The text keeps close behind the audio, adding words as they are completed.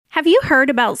Have you heard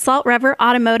about Salt River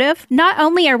Automotive? Not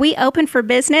only are we open for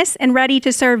business and ready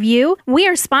to serve you, we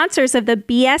are sponsors of the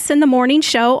BS in the Morning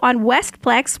show on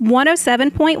Westplex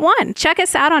 107.1. Check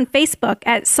us out on Facebook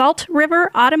at Salt River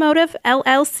Automotive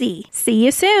LLC. See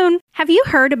you soon. Have you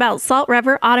heard about Salt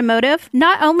River Automotive?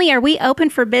 Not only are we open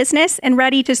for business and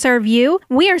ready to serve you,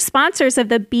 we are sponsors of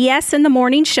the BS in the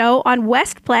Morning show on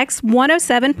Westplex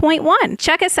 107.1.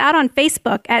 Check us out on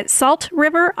Facebook at Salt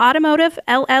River Automotive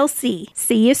LLC.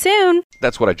 See you soon.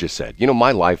 That's what I just said. You know,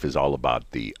 my life is all about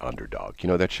the underdog. You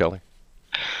know that, Shelley?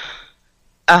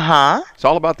 Uh-huh. It's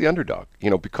all about the underdog, you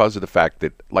know, because of the fact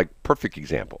that, like, perfect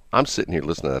example. I'm sitting here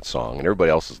listening to that song, and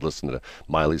everybody else is listening to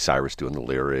Miley Cyrus doing the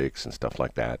lyrics and stuff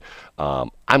like that.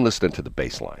 I'm listening to the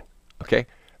bass line, okay?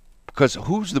 Because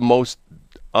who's the most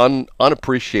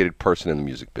unappreciated person in the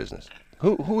music business?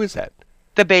 Who is that?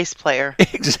 The bass player.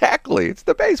 Exactly. It's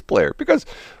the bass player. Because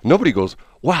nobody goes,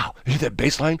 wow, you hear that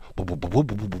bass line?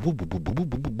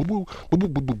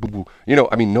 You know,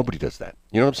 I mean, nobody does that.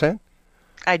 You know what I'm saying?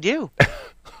 I do.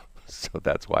 So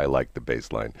that's why I like the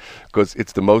bass line. Because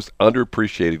it's the most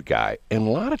underappreciated guy. And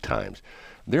a lot of times,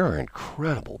 there are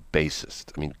incredible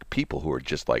bassists. I mean, people who are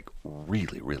just like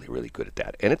really, really, really good at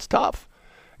that. And it's tough.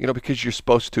 You know, because you're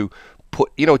supposed to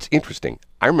put, you know, it's interesting.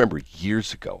 I remember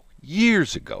years ago,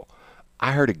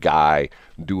 I heard a guy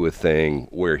do a thing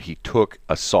where he took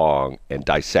a song and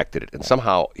dissected it, and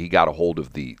somehow he got a hold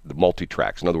of the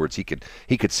multi-tracks. In other words, he could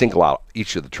single out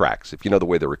each of the tracks. If you know the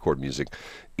way they record music,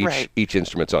 each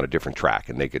instrument's on a different track,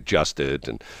 and they could adjust it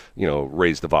and, you know,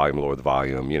 raise the volume, lower the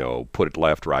volume, you know, put it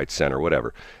left, right, center,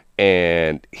 whatever.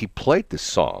 And he played this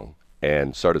song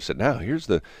and sort of said, now here's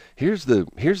the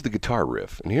guitar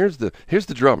riff, and here's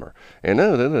the drummer, and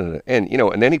you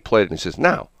know, and then he played it and he says,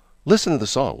 now listen to the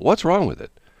song. What's wrong with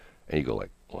it? And you go like,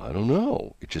 well, I don't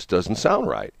know. It just doesn't sound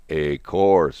right. Of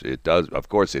course it does. Of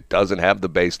course it doesn't have the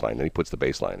bass line. Then he puts the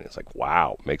bass line in. It's like,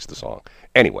 wow, makes the song.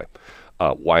 Anyway,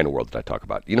 why in the world did I talk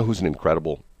about it? You know who's an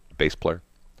incredible bass player?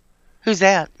 Who's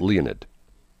that? Leonid.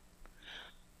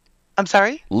 I'm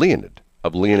sorry? Leonid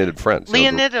of Leonid and Friends.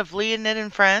 Leonid of Leonid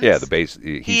and Friends? Yeah, the bass.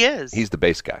 He is. He's the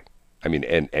bass guy. I mean,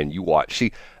 and you watch.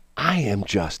 See, I am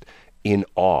just in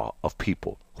awe of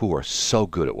people who are so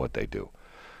good at what they do,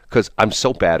 because I'm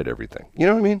so bad at everything. You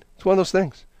know what I mean? It's one of those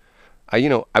things. I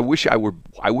wish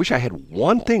I had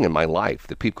one thing in my life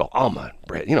that people go, oh man,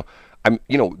 Brad.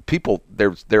 People.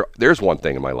 There's one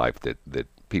thing in my life that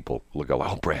people will go,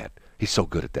 oh, Brad, he's so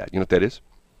good at that. You know what that is?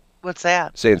 What's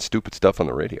that? Saying stupid stuff on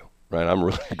the radio. Right? I'm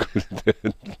really good at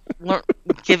that.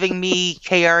 Giving me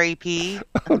KREP.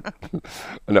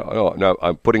 No.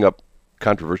 I'm putting up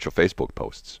controversial Facebook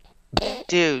posts.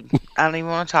 Dude, I don't even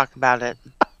want to talk about it.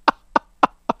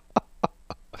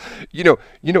 You know.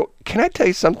 Can I tell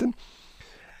you something?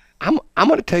 I'm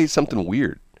going to tell you something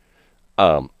weird.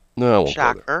 No, I won't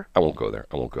Shocker. go there.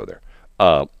 I won't go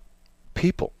there.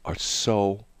 People are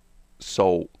so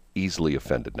easily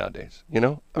offended nowadays. You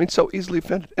know, I mean, so easily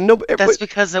offended, and that's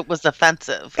because it was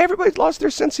offensive. Everybody's lost their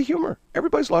sense of humor.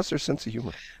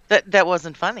 That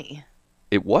wasn't funny.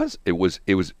 It was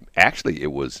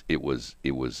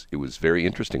very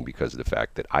interesting because of the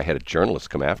fact that I had a journalist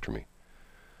come after me.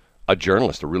 A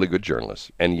really good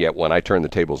journalist. And yet when I turned the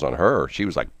tables on her, she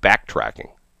was like backtracking.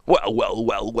 Well.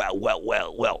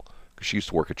 Because she used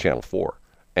to work at Channel 4.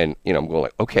 And, you know, I'm going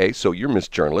like, okay, so you're Miss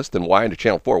Journalist, then why into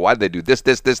Channel 4? Why did they do this,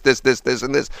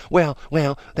 and this? Well,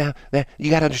 that you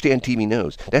got to understand TV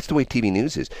news. That's the way TV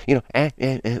news is. You know,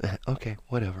 okay,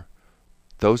 whatever.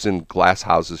 Those in glass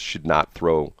houses should not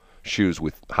throw shoes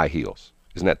with high heels.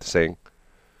 Isn't that the saying?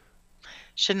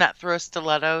 Should not throw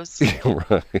stilettos.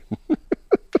 Right.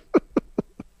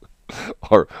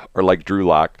 Or like Drew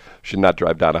Lock, should not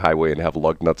drive down a highway and have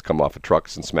lug nuts come off of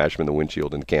trucks and smash them in the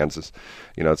windshield in Kansas.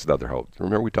 You know, it's another hope.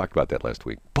 Remember we talked about that last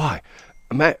week. Boy,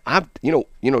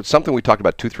 something we talked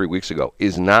about 2-3 weeks ago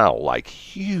is now like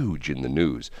huge in the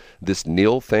news. This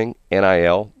NIL thing,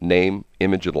 NIL, name,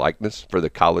 image, and likeness for the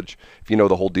college. If you know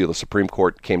the whole deal, the Supreme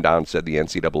Court came down and said the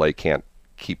NCAA can't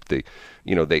keep the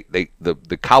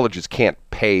colleges can't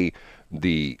pay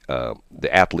the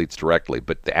athletes directly,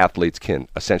 but the athletes can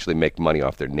essentially make money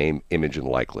off their name, image, and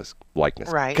likeness.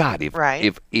 Right. God,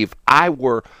 if I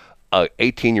were a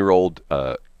 18-year-old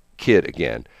kid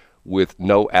again with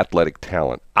no athletic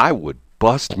talent, I would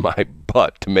bust my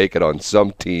butt to make it on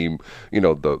some team,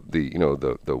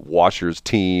 the Washers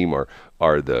team or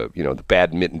the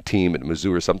badminton team at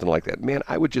Mizzou or something like that. Man,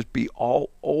 I would just be all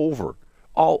over.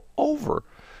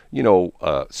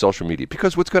 social media,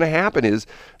 because what's going to happen is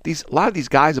a lot of these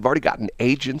guys have already gotten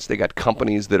agents. They got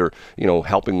companies that are,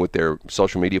 helping with their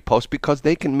social media posts because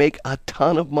they can make a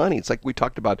ton of money. It's like we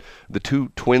talked about the two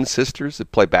twin sisters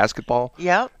that play basketball.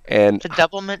 Yep. And the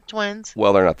Doublemint twins.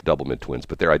 Well, they're not the Doublemint twins,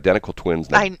 but they're identical twins.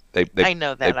 I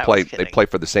know that. They play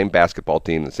for the same basketball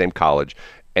team, the same college,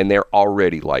 and they're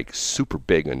already like super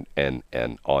big and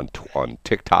on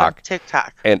TikTok.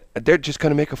 And they're just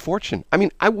going to make a fortune. I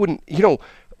mean, I wouldn't,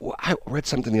 I read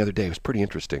something the other day. It was pretty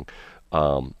interesting.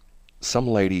 Some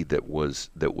lady that was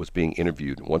being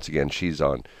interviewed. Once again, she was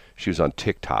on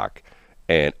TikTok,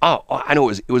 and I know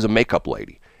it was a makeup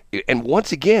lady. And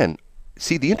once again,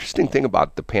 see, the interesting thing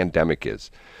about the pandemic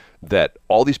is that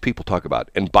all these people talk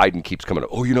about, and Biden keeps coming up,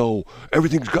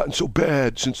 everything's gotten so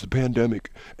bad since the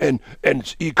pandemic, and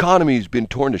the economy's been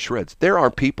torn to shreds. There are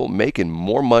people making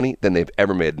more money than they've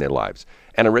ever made in their lives.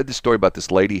 And I read this story about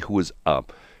this lady who was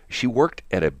she worked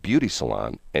at a beauty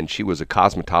salon, and she was a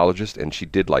cosmetologist, and she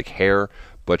did like hair,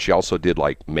 but she also did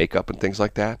like makeup and things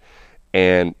like that.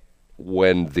 And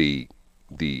when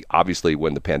obviously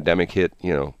when the pandemic hit,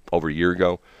 over a year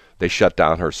ago, they shut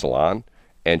down her salon,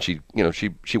 and she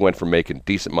went from making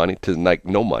decent money to like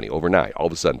no money overnight. All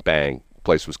of a sudden, bang,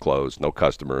 place was closed, no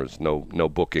customers, no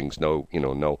bookings, no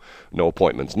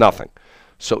appointments, nothing.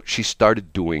 So she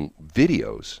started doing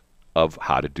videos of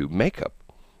how to do makeup,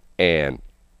 and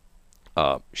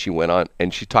she went on,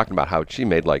 and she's talking about how she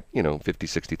made like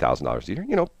 $50,000-$60,000 a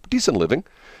year, decent living.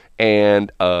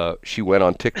 And she went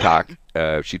on TikTok.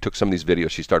 She took some of these videos.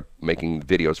 She started making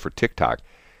videos for TikTok.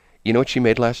 You know what she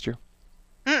made last year?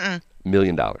 $1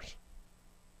 million.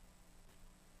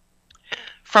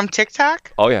 From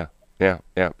TikTok? Oh yeah.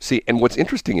 See, and what's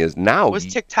interesting is now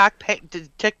did TikTok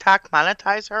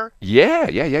monetize her? Yeah.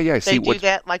 They do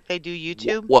that like they do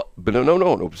YouTube? Well, but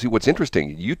no. See, what's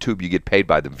interesting, YouTube, you get paid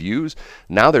by the views.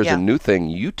 Now there's a new thing.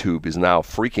 YouTube is now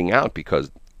freaking out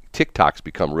because TikTok's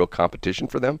become real competition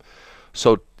for them.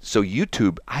 So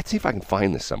YouTube, I'd see if I can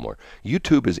find this somewhere.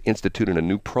 YouTube has instituted a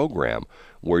new program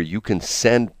where you can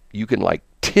like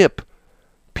tip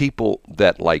people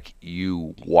that like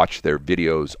you watch their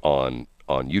videos on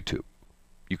YouTube.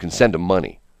 You can send them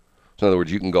money. So in other words,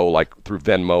 you can go like through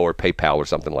Venmo or PayPal or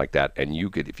something like that, and you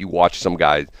could, if you watch some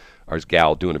guy or his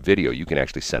gal doing a video, you can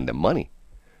actually send them money.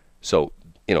 So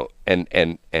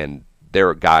and there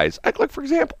are guys like, for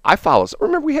example, I follow.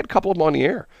 Remember, we had a couple of them on the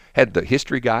air. Had the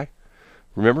history guy.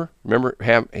 Remember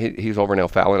him? He's over in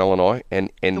O'Fallon, Illinois, and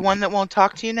the one that won't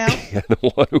talk to you now. Yeah, the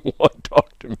one who won't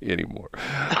talk to me anymore.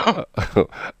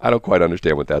 I don't quite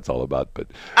understand what that's all about, but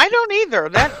I don't either.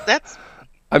 That's.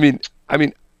 I mean,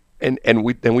 and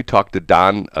we talked to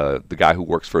Don, the guy who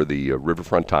works for the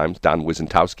Riverfront Times, Don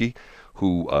Wizentowski,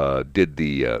 who did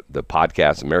the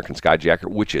podcast American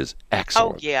Skyjacker, which is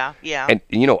excellent. Oh yeah. And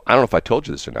I don't know if I told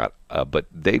you this or not, but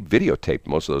they videotaped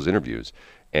most of those interviews.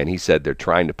 And he said they're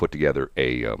trying to put together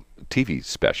a TV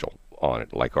special on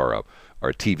it, like or a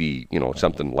TV,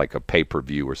 something like a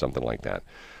pay-per-view or something like that.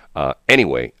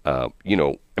 Anyway,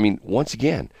 once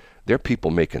again, there are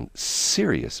people making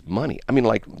serious money. I mean,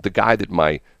 like the guy that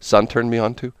my son turned me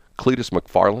on to, Cletus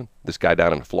McFarland, this guy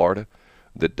down in Florida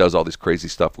that does all this crazy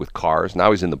stuff with cars.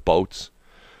 Now he's in the boats.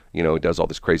 He does all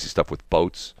this crazy stuff with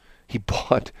boats. He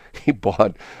bought,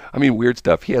 weird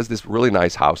stuff. He has this really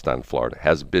nice house down in Florida,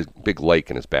 has a big lake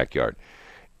in his backyard,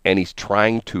 and he's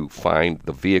trying to find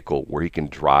the vehicle where he can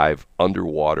drive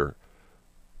underwater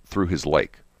through his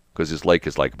lake, because his lake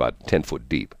is like about 10 foot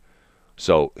deep.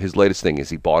 So his latest thing is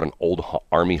he bought an old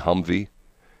Army Humvee,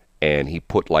 and he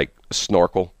put like a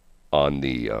snorkel on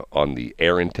the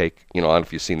air intake. I don't know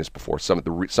if you've seen this before. Some of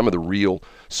the real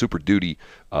Super Duty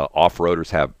off-roaders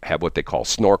have what they call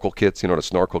snorkel kits. You know what a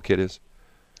snorkel kit is?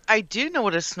 I do know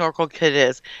what a snorkel kit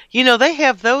is. They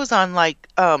have those on like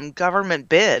government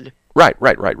bid. Right.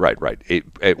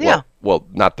 Yeah. Well,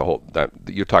 not the whole.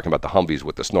 You're talking about the Humvees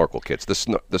with the snorkel kits. The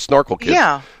snorkel kits.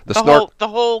 Yeah. The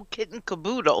whole kit and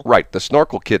caboodle. Right. The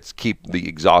snorkel kits keep the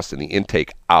exhaust and the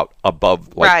intake out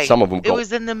above. Like right. Some of them go. It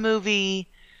was in the movie.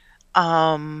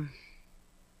 Volcano.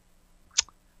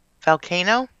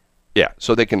 Yeah,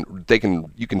 so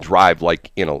you can drive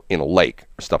like in a lake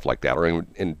or stuff like that, or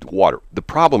in water. The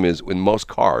problem is in most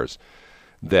cars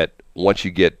that once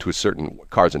you get to a certain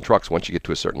cars and trucks, once you get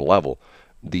to a certain level,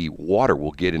 the water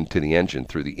will get into the engine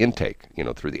through the intake,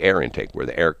 through the air intake where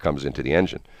the air comes into the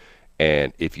engine.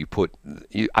 And if you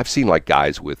I've seen like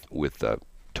guys with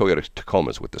Toyota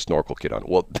Tacomas with the snorkel kit on.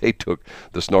 Well, they took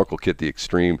the snorkel kit the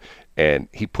extreme, and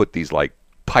he put these like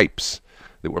pipes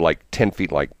that were like 10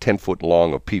 feet, like 10 foot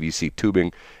long of PVC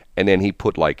tubing, and then he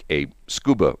put like a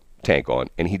scuba tank on,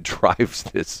 and he drives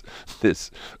this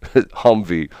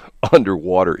Humvee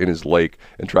underwater in his lake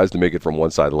and tries to make it from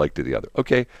one side of the lake to the other.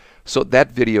 Okay, so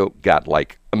that video got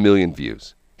like 1 million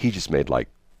views. He just made like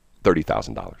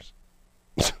 $30,000.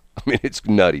 I mean, it's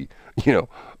nutty, you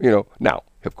know. Now,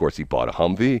 of course, he bought a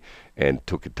Humvee and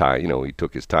took he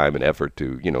took his time and effort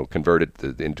to, convert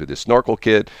it into this snorkel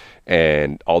kit,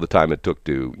 and all the time it took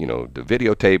to, to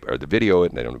videotape or the video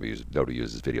it. And they don't use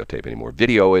this videotape anymore.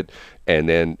 Video it and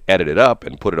then edit it up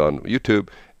and put it on YouTube.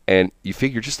 And you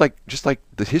figure just like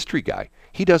the history guy,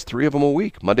 he does 3 of them a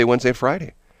week, Monday, Wednesday, and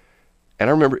Friday. And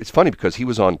I remember it's funny because he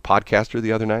was on Podcaster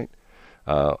the other night.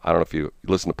 I don't know if you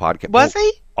listen to podcast. Was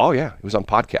he? Oh yeah, he was on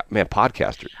podcast. Man,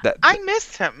 Podcaster. I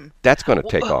missed him. That's going to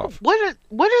take off.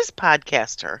 What is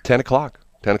Podcaster? 10 o'clock.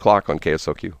 10 o'clock on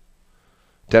KSOQ.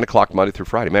 10 o'clock Monday through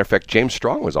Friday. Matter of fact, James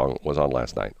Strong was on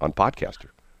last night on Podcaster.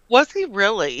 Was he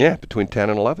really? Yeah, between 10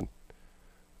 and 11.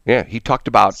 Yeah, he talked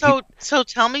about. So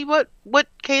tell me what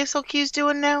KSOQ is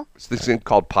doing now. It's this thing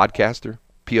called Podcaster.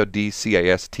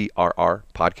 PODCASTRR.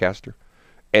 Podcaster.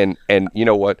 And you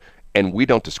know what? And we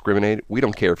don't discriminate. We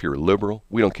don't care if you're a liberal.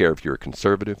 We don't care if you're a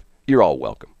conservative. You're all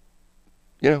welcome.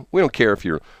 We don't care if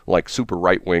you're like super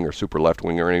right wing or super left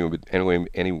wing or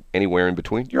anywhere in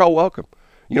between. You're all welcome.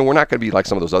 We're not going to be like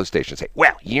some of those other stations. Say,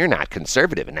 well, you're not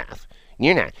conservative enough.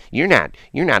 You're not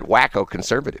wacko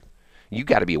conservative. You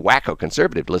got to be a wacko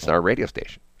conservative to listen to our radio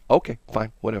station. Okay,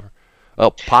 fine, whatever.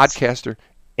 Podcaster,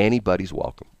 anybody's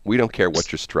welcome. We don't care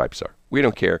what your stripes are. We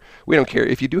don't care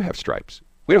if you do have stripes.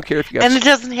 We don't care if you got. And it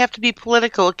doesn't have to be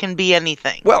political. It can be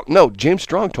anything. Well, no. James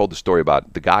Strong told the story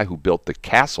about the guy who built the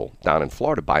castle down in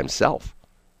Florida by himself.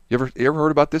 You ever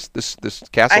heard about this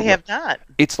castle? I have not.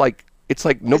 It's like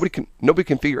nobody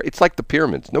can figure. It's like the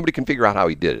pyramids. Nobody can figure out how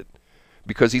he did it,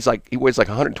 because he weighs like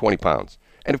 120 pounds,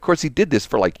 and of course he did this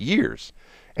for like years,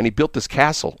 and he built this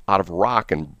castle out of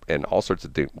rock and all sorts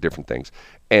of different things.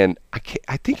 And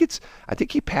I think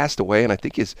he passed away, and I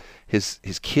think his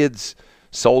kids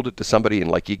sold it to somebody, and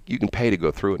like you can pay to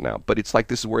go through it now. But it's like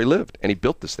this is where he lived, and he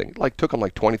built this thing. It took him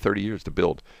like 20, 30 years to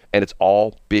build, and it's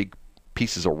all big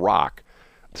pieces of rock.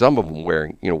 Some of them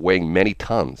weighing many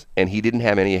tons, and he didn't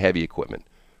have any heavy equipment.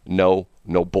 No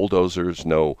bulldozers,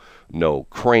 no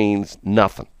cranes,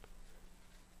 nothing.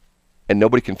 And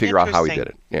nobody can figure out how he did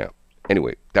it. Yeah.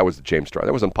 Anyway, that was the James Strong.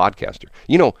 That was on Podcaster.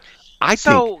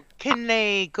 So can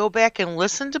they go back and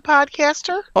listen to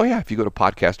Podcaster? Oh yeah, if you go to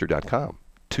podcaster.com.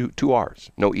 Two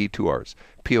R's. No E, 2 R's.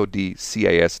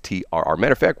 PODCASTRR.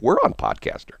 Matter of fact, we're on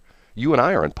Podcaster. You and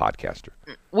I are on Podcaster.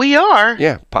 We are?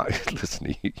 Yeah.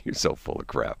 Listen, you're so full of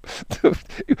crap.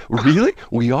 Really?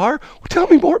 We are? Well, tell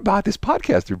me more about this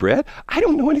Podcaster, Brad. I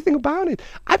don't know anything about it.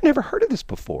 I've never heard of this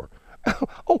before.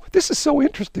 Oh, this is so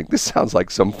interesting. This sounds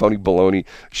like some phony baloney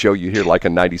show you hear like a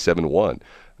 97.1.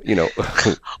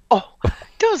 Oh,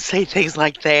 don't say things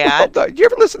like that. Well, you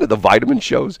ever listen to the vitamin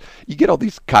shows? You get all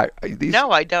these.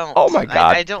 No, I don't. Oh my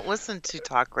God! I don't listen to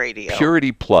talk radio.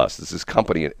 Purity Plus. This is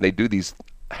company, and they do these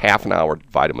half-an-hour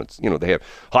vitamins. They have,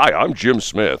 hi, I'm Jim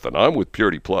Smith, and I'm with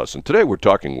Purity Plus, and today we're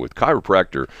talking with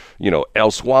chiropractor,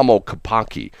 El Suamo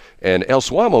Kapaki. And El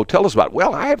Suamo, tell us about,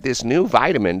 well, I have this new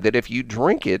vitamin that if you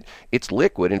drink it, it's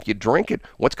liquid, and if you drink it,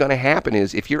 what's going to happen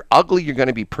is if you're ugly, you're going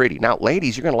to be pretty. Now,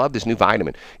 ladies, you're going to love this new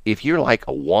vitamin. If you're like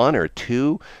a 1 or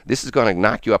 2, this is going to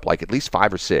knock you up like at least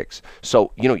 5 or 6.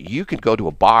 So, you can go to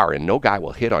a bar and no guy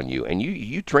will hit on you, and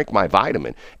you drink my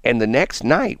vitamin, and the next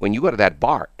night when you go to that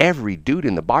bar, every dude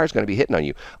in the bar is going to be hitting on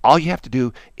you. All you have to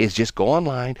do is just go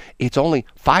online. It's only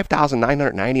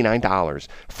 $5,999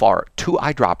 for 2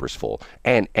 eyedroppers full,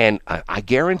 and I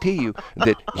guarantee you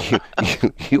that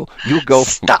you'll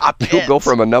go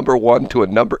from a number 1 to a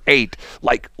number 8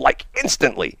 like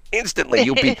instantly.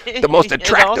 You'll be the most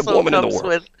attractive woman in the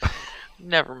world.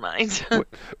 Never mind.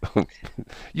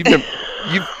 You've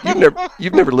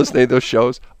never listened to any of those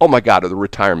shows? Oh my God, the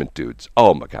retirement dudes.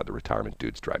 Oh my God, the retirement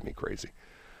dudes drive me crazy.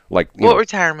 Like what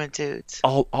retirement dudes?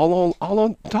 All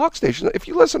on talk stations. If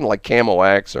you listen to like Camo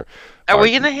X or are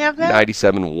we gonna have that?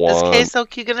 97.1. Is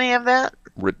KSOQ gonna have that?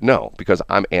 No, because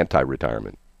I'm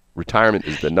anti-retirement. Retirement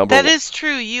is the number. That is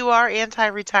true. You are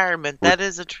anti-retirement. That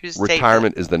is a true statement.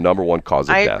 Retirement is the number 1 cause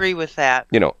of death. I agree with that.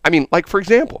 I mean, like for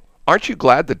example, aren't you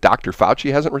glad that Dr.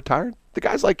 Fauci hasn't retired? The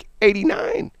guy's like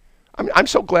 89. I'm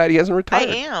so glad he hasn't retired.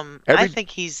 I am. I think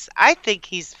he's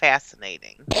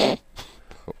fascinating.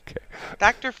 Okay.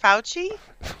 Dr. Fauci?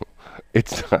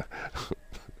 It's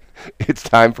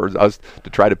time for us to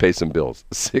try to pay some bills.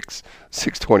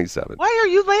 6:27. Why are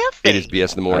you laughing? It is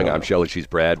BS in the morning. I'm Shelley. She's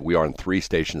Brad. We are on 3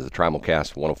 stations of the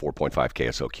Trimulcast: 104.5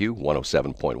 KSOQ,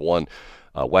 107.1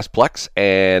 Westplex,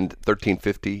 and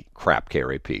 1350 Crap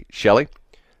KRAP. Shelley,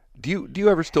 Do you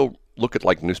ever still look at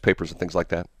like newspapers and things like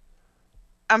that?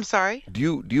 I'm sorry?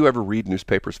 Do you ever read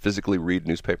newspapers? Physically read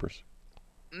newspapers?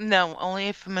 No, only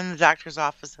if I'm in the doctor's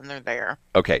office and they're there.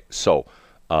 Okay, so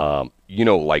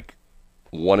like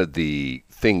one of the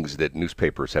things that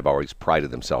newspapers have always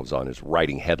prided themselves on is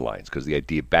writing headlines, because the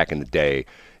idea back in the day,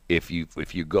 if you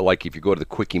go to the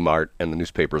Quickie Mart and the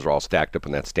newspapers are all stacked up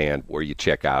in that stand where you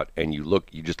check out, and you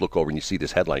just look over and you see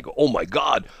this headline, you go, oh my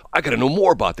God, I got to know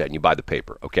more about that, and you buy the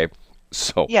paper. Okay,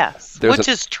 so Yes, which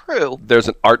is true. There's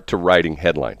an art to writing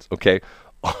headlines. Okay,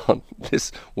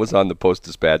 this was on the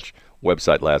Post-Dispatch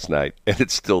website last night, and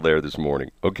it's still there this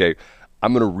morning. Okay,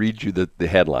 I'm going to read you the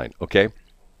headline. Okay.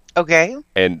 Okay.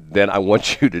 And then I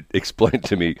want you to explain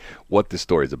to me what this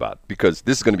story is about, because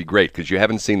this is going to be great, because you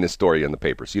haven't seen this story in the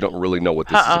paper, so you don't really know what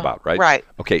this is about, right? Right.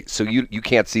 Okay, so you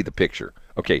can't see the picture.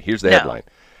 Okay, here's the headline.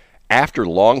 After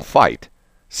long fight,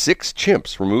 6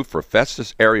 chimps removed from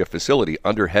Festus area facility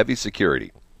under heavy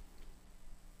security.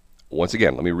 Once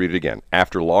again, let me read it again.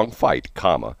 After long fight,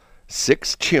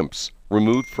 6 chimps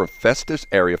removed from Festus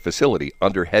area facility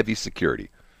under heavy security.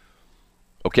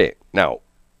 Okay, now,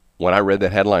 when I read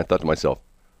that headline, I thought to myself,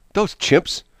 those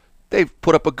chimps, they've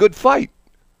put up a good fight.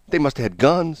 They must have had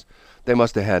guns. They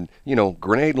must have had,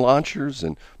 grenade launchers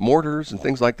and mortars and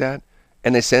things like that.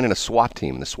 And they sent in a SWAT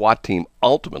team. The SWAT team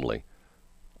ultimately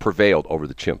prevailed over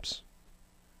the chimps.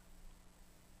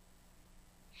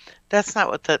 That's not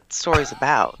what that story's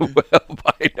about. Well,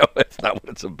 I know that's not what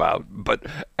it's about. But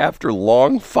after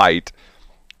long fight,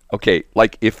 okay,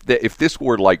 like if this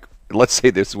were like, let's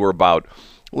say this were about,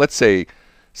 let's say,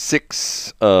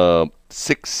 six Trump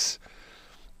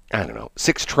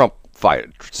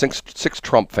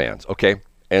fans, okay?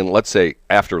 And let's say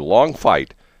after long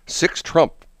fight, six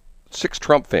Trump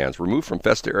fans removed from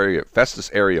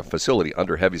Festus area facility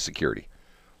under heavy security.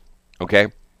 Okay?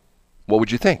 What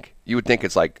would you think? You would think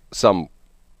it's like some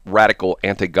radical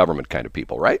anti-government kind of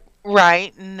people, right?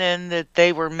 Right, and then that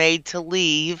they were made to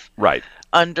leave. Right.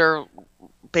 Under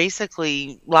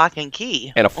basically lock and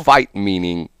key. And a fight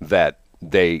meaning that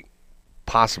they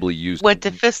possibly went to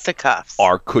fisticuffs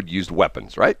or could use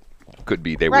weapons, right? Could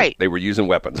be they were using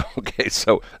weapons. Okay,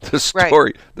 so the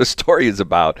story is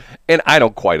about, and I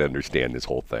don't quite understand this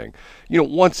whole thing.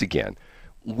 Once again,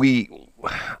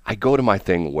 I go to my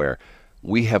thing where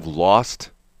we have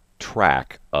lost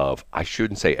track of, I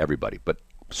shouldn't say everybody, but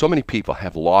so many people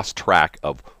have lost track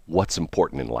of what's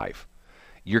important in life.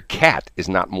 Your cat is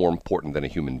not more important than a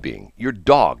human being. Your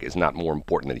dog is not more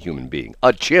important than a human being.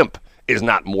 A chimp is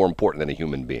not more important than a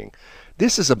human being.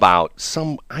 This is about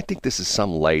I think this is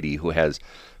some lady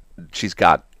she's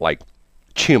got like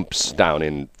chimps down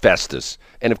in Festus.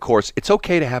 And of course, it's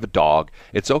okay to have a dog.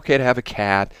 It's okay to have a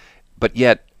cat. But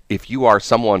yet, if you are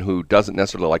someone who doesn't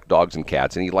necessarily like dogs and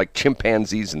cats and you like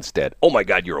chimpanzees instead, oh my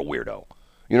God, you're a weirdo.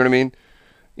 You know what I mean?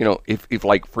 If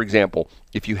like, for example,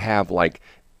 if you have like,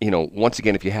 once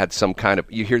again, if you had some kind of,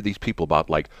 you hear these people about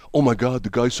like, oh my God, the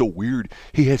guy's so weird.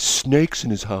 He has snakes in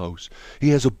his house. He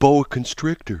has a boa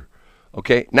constrictor.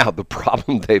 Okay, now the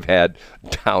problem they've had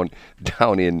down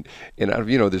in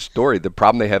this story, the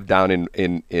problem they have down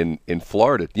in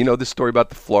Florida. Do you know this story about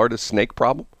the Florida snake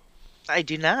problem? I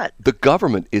do not. The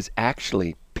government is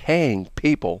actually paying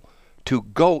people to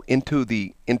go into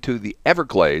the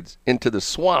Everglades, into the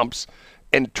swamps,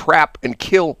 and trap and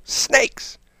kill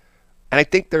snakes. And I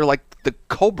think they're like the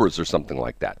cobras or something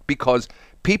like that, because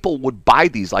people would buy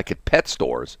these like at pet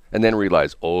stores and then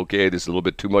realize, okay, this is a little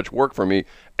bit too much work for me,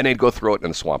 and they'd go throw it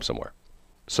in a swamp somewhere.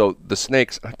 So the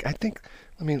snakes, I think,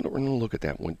 we're going to look at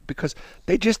that one, because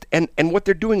they just, and what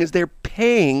they're doing is they're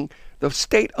paying the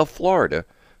state of Florida,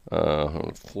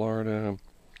 Florida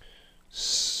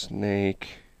snake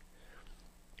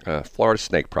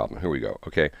problem. Here we go.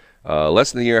 Okay.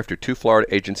 Less than a year after 2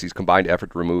 Florida agencies' combined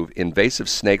effort to remove invasive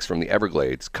snakes from the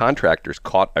Everglades, contractors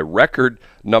caught a record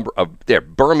number of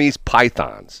Burmese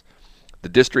pythons. The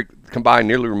district combined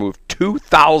nearly removed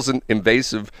 2,000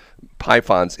 invasive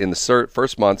pythons in the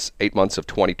first 8 months of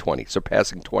 2020,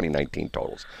 surpassing 2019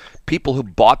 totals. People who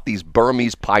bought these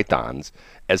Burmese pythons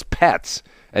as pets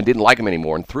and didn't like them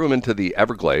anymore and threw them into the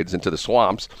Everglades, into the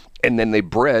swamps, and then they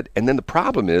bred. And then the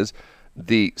problem is,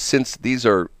 since these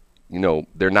are,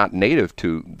 they're not native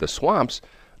to the swamps,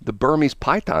 the Burmese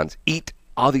pythons eat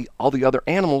all the other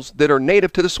animals that are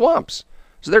native to the swamps.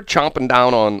 So they're chomping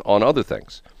down on other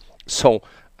things. So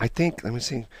I think, let me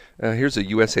see, here's a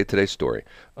USA Today story.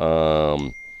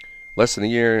 Less than a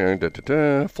year.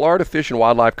 Florida Fish and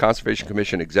Wildlife Conservation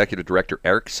Commission Executive Director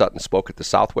Eric Sutton spoke at the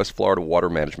Southwest Florida Water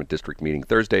Management District meeting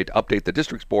Thursday to update the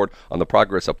district's board on the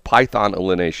progress of python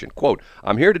elimination. Quote,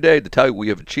 I'm here today to tell you we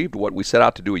have achieved what we set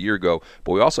out to do a year ago,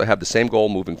 but we also have the same goal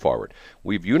moving forward.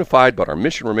 We've unified, but our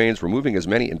mission remains removing as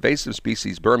many invasive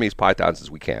species Burmese pythons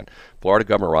as we can. Florida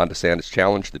Governor Ron DeSantis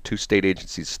challenged the two state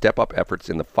agencies to step up efforts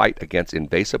in the fight against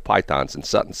invasive pythons, and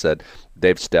Sutton said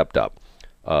they've stepped up.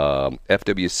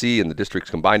 FWC and the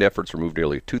district's combined efforts removed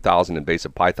nearly 2,000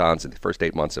 invasive pythons in the first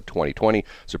 8 months of 2020,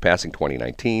 surpassing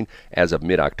 2019. As of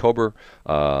mid-October,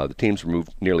 the teams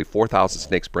removed nearly 4,000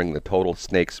 snakes, bringing the total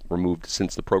snakes removed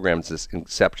since the program's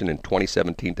inception in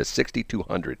 2017 to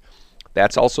 6,200.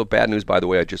 That's also bad news, by the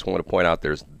way. I just want to point out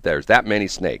there's that many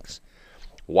snakes.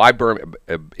 Why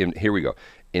here we go.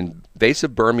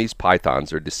 Invasive Burmese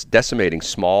pythons are decimating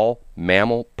small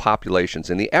mammal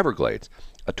populations in the Everglades.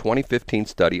 A 2015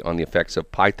 study on the effects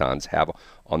of pythons have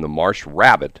on the marsh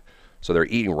rabbit, so they're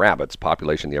eating rabbits,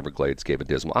 population in the Everglades gave a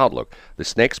dismal outlook. The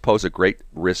snakes pose a great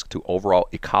risk to overall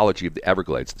ecology of the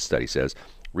Everglades, the study says.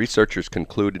 Researchers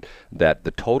concluded that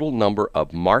the total number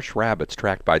of marsh rabbits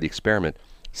tracked by the experiment,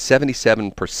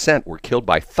 77% were killed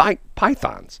by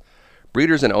pythons.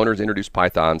 Breeders and owners introduced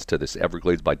pythons to this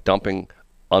Everglades by dumping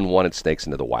unwanted snakes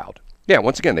into the wild. Yeah,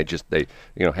 once again, hey,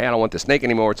 I don't want the snake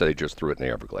anymore, so they just threw it in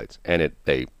the Everglades. And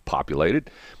they populated,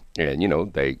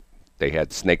 and, they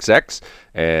had snake sex.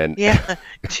 And yeah,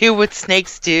 do what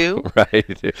snakes do.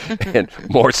 Right, and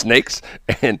more snakes.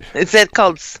 And is that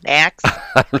called snacks?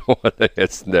 I don't know what that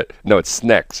is. No, it's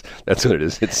snacks. That's what it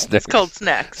is. It's snacks. It's called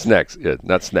snacks. Snacks, yeah,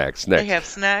 not snacks. Snacks. They have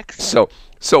snacks.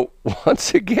 So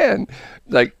once again,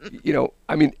 and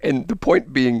the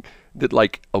point being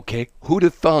that, okay, who'd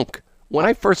have thunk? When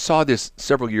I first saw this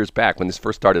several years back, when this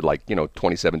first started,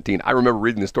 2017, I remember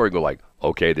reading the story and go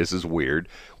okay, this is weird.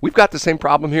 We've got the same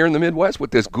problem here in the Midwest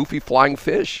with this goofy flying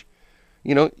fish.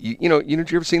 You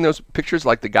ever seen those pictures,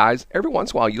 like the guys? Every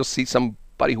once in a while, you'll see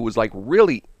somebody who was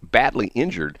really badly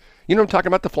injured. You know what I'm talking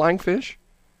about, the flying fish?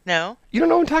 No. You don't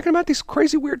know what I'm talking about, these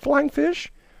crazy, weird flying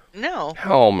fish? No.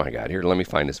 Oh, my God. Here, let me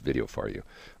find this video for you.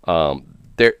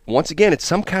 Once again, it's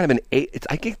some kind of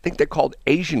I think they're called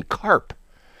Asian carp.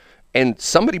 And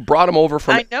somebody brought them over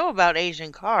from... I know about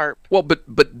Asian carp. Well, but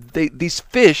these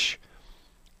fish,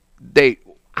 I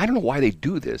don't know why they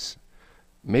do this.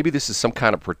 Maybe this is some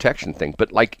kind of protection thing.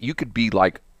 But you could be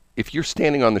if you're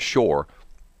standing on the shore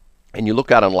and you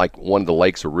look out on one of the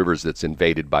lakes or rivers that's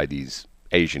invaded by these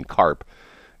Asian carp,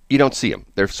 you don't see them.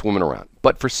 They're swimming around.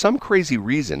 But for some crazy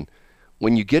reason,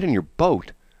 when you get in your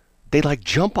boat, they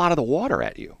jump out of the water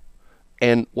at you.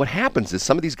 And what happens is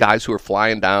some of these guys who are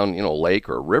flying down, a lake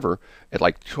or a river at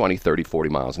 20, 30, 40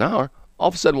 miles an hour, all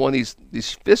of a sudden one of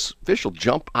these fish will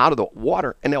jump out of the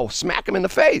water and they'll smack them in the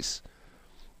face.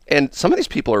 And some of these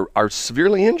people are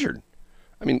severely injured.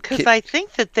 Because I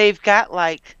think that they've got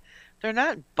they're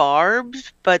not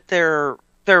barbed, but they're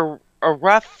a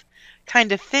rough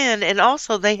kind of fin, and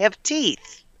also they have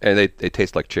teeth. And they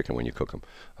taste like chicken when you cook them.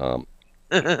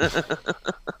 That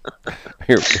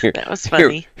was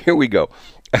funny. Here we go.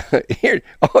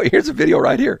 Here's a video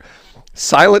right here.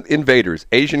 Silent Invaders,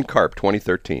 Asian Carp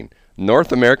 2013,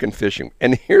 North American Fishing.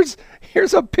 And here's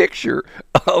a picture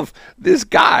of this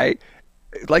guy,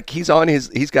 he's got his,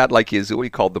 what do you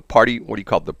call the party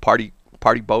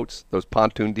boats, those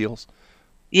pontoon deals?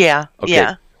 Yeah, okay.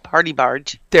 Yeah, party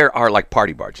barge. There are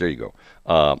party barge, there you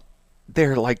go.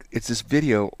 They're it's this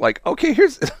video, okay,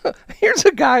 here's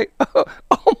a guy, oh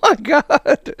my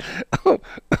God,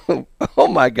 oh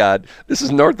my God, this is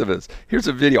north of us. Here's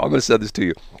a video, I'm going to send this to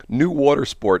you. New water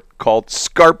sport called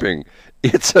scarping.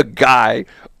 It's a guy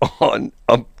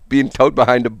being towed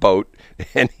behind a boat,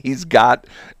 and he's got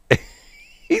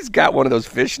one of those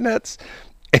fish nets,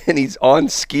 and he's on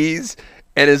skis,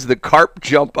 and as the carp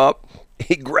jump up,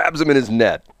 he grabs him in his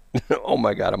net. Oh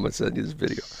my God, I'm going to send you this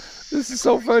video. This is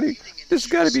so funny. This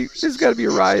has got to be a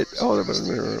riot. Oh, let me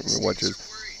watch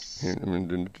this. At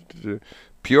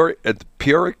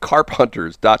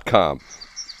PureCarpHunters.com.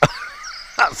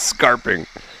 Scarping.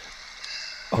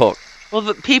 Oh. Well,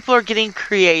 the people are getting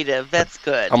creative. That's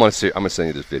good. I'm gonna send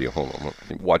you this video. Hold on.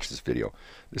 Watch this video.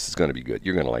 This is gonna be good.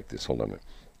 You're gonna like this. Hold on. Let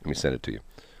me send it to you.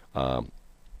 And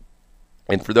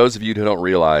for those of you who don't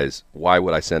realize, why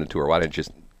would I send it to her? Why didn't I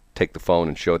just take the phone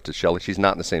and show it to Shelly? She's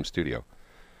not in the same studio.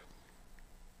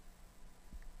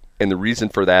 And the reason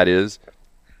for that is...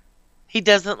 he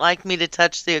doesn't like me to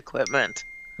touch the equipment.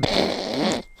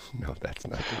 No, that's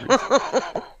not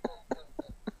the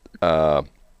reason.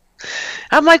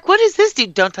 I'm what is this,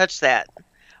 dude? Don't touch that.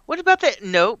 What about that?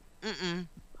 Nope.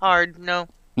 Hard. No.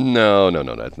 No,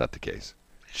 that's not the case.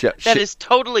 That is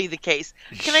totally the case.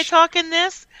 Can I talk in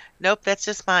this? Nope, that's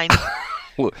just mine.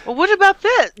 Well, what about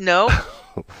this? No.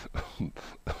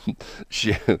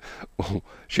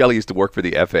 Shelley used to work for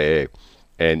the FAA,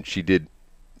 and she did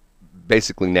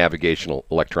basically navigational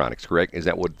electronics, correct? Is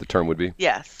that what the term would be?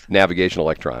 Yes. Navigational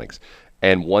electronics.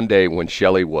 And one day when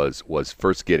Shelley was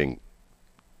first getting,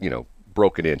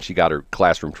 broken in, she got her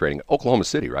classroom training at Oklahoma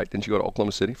City, right? Didn't you go to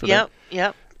Oklahoma City for that?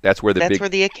 Yep. That's where where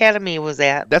the academy was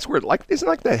at. That's where, isn't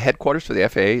like the headquarters for the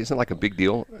FAA? Isn't it like a big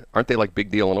deal? Aren't they like big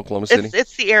deal in Oklahoma City?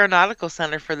 It's the Aeronautical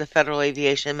Center for the Federal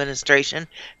Aviation Administration.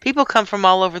 People come from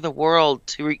all over the world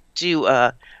to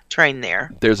train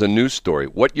there. There's a news story.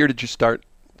 What year did you start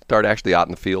actually out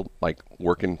in the field, like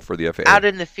working for the FAA? Out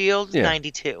in the field, Yeah.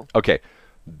 92. Okay.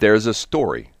 There's a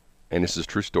story, and this is a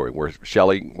true story, where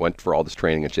Shelley went for all this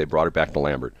training, and they brought her back to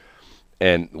Lambert.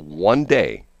 And one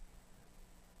day,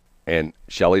 and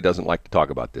Shelley doesn't like to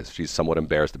talk about this. She's somewhat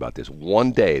embarrassed about this.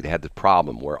 One day, they had the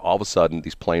problem where all of a sudden,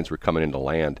 these planes were coming into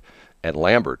land at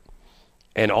Lambert,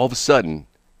 and all of a sudden,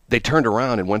 they turned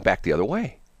around and went back the other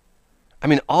way. I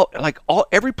mean,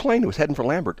 every plane that was heading for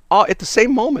Lambert, all at the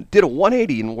same moment, did a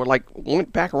 180 and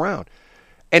went back around.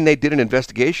 And they did an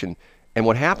investigation. And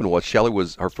what happened was Shelley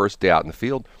was her first day out in the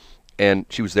field, and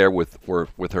she was there with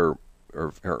her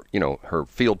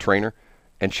field trainer.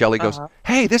 And Shelley goes,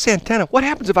 "Hey, this antenna, what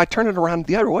happens if I turn it around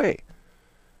the other way?"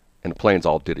 And the planes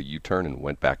all did a U-turn and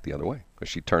went back the other way because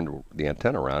she turned the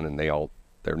antenna around, and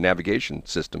their navigation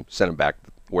system sent them back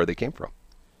where they came from.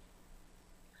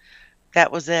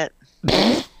 That was it.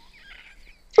 This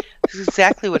is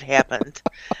exactly what happened.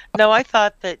 No, I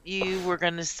thought that you were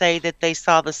going to say that they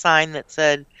saw the sign that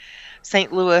said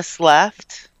St. Louis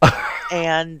left,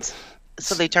 and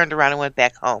so they turned around and went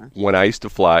back home. When I used to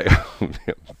fly,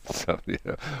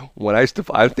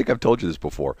 I think I've told you this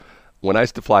before. When I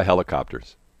used to fly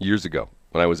helicopters years ago,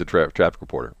 when I was a traffic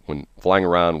reporter, when flying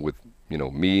around with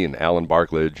me and Alan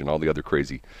Barkledge and all the other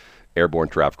crazy airborne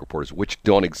traffic reporters, which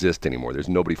don't exist anymore. There's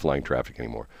nobody flying traffic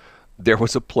anymore. There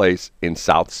was a place in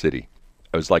South City.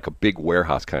 It was like a big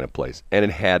warehouse kind of place, and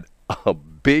it had a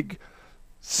big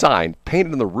sign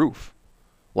painted on the roof,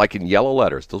 like in yellow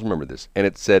letters. Still remember this, and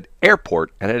it said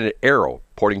 "airport" and it had an arrow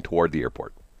pointing toward the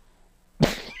airport.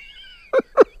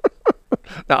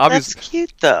 Now, that's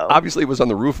cute, though. Obviously, it was on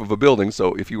the roof of a building,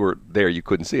 so if you were there, you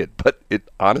couldn't see it. But it,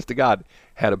 honest to God,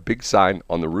 had a big sign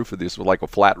on the roof of this, with like a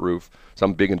flat roof,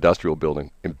 some big industrial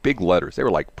building, in big letters. They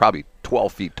were like probably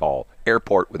 12 feet tall.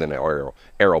 Airport with an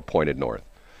arrow pointed north.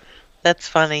 That's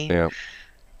funny. Yeah.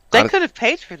 They could have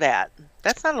paid for that.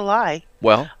 That's not a lie.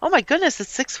 Well. Oh, my goodness,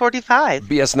 it's 6:45.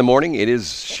 BS in the Morning. It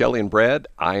is Shelley and Brad.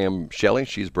 I am Shelley.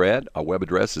 She's Brad. Our web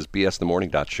address is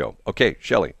bsinthemorning.show. Okay,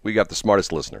 Shelley, we got the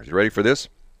smartest listeners. You ready for this?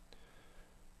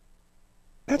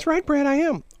 That's right, Brad, I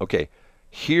am. Okay,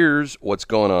 here's what's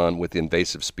going on with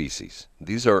invasive species.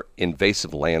 These are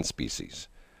invasive land species.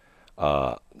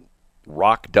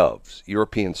 Rock doves,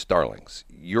 European starlings,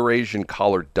 Eurasian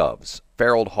collared doves,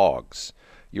 feral hogs,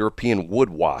 European wood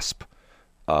wasp,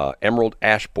 emerald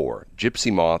ash borer,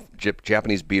 gypsy moth,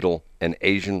 Japanese beetle, and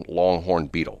Asian longhorn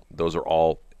beetle. Those are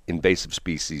all invasive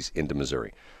species into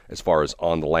Missouri as far as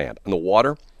on the land. On the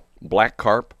water, black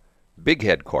carp,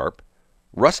 bighead carp,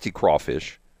 rusty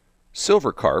crawfish,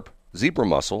 silver carp, zebra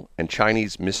mussel, and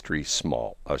Chinese mystery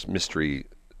snail.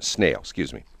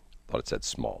 Excuse me. Thought it said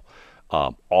small.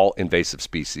 All invasive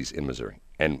species in Missouri,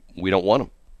 and we don't want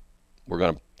them. We're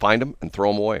going to find them and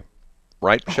throw them away.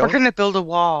 Right, Shelley? We're going to build a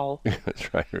wall.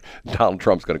 That's right. Donald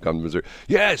Trump's going to come to Missouri.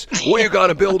 Yes, we're going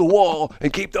to build a wall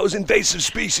and keep those invasive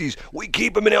species. We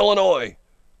keep them in Illinois.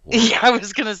 Yeah, I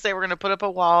was going to say we're going to put up a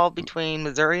wall between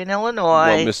Missouri and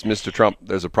Illinois. Well, Mr. Trump,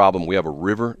 there's a problem. We have a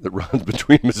river that runs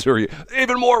between Missouri.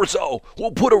 Even more so,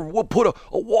 we'll put a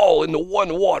wall in the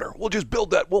water. We'll just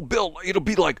build that. It'll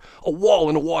be like a wall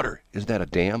in the water. Is that a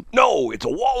dam? No, it's a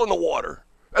wall in the water.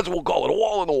 That's what we'll call it, a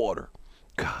wall in the water.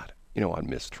 God, I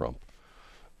miss Trump.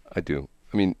 I do.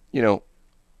 I mean,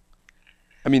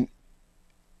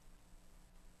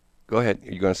 go ahead.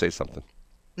 Are you going to say something?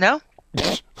 No.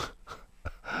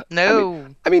 No.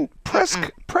 I mean,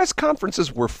 press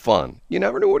conferences were fun. You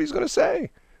never knew what he's going to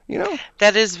say,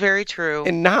 That is very true.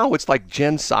 And now it's like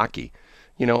Jen Psaki,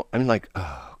 oh,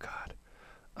 God.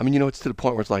 It's to the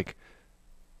point where it's like,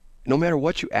 no matter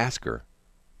what you ask her,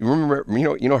 you remember,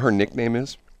 her nickname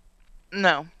is?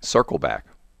 No. Circleback.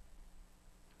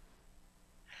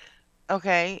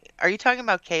 Okay. Are you talking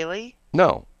about Kaylee?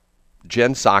 No.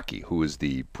 Jen Psaki, who is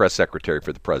the press secretary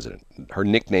for the president. Her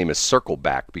nickname is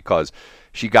Circleback because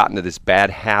she got into this bad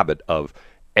habit of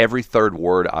every third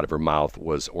word out of her mouth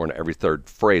or every third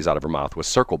phrase out of her mouth was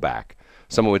circle back.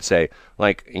 Someone would say,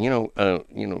 like,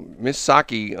 Miss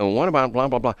Saki, what about blah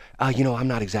blah blah? I'm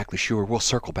not exactly sure. We'll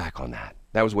circle back on that.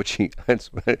 That was what she.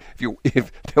 If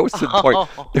there was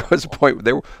a point,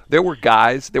 there were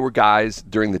guys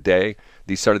during the day.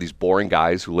 These boring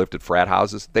guys who lived at frat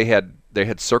houses. They had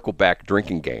circle back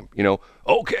drinking game.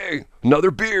 Okay,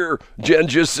 another beer. Jen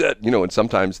just said. And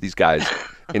sometimes these guys,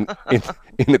 in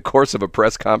the course of a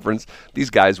press conference, these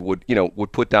guys would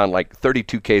put down like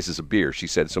 32 cases of beer. She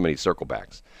said so many circle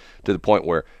backs, to the point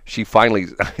where she finally,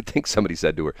 I think somebody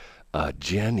said to her,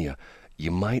 Jen,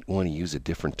 you might want to use a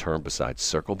different term besides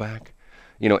circle back.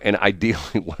 And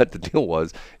ideally what the deal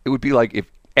was, it would be like,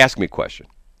 ask me a question.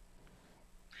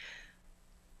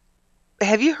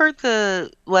 Have you heard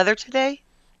the weather today?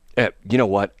 You know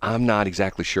what? I'm not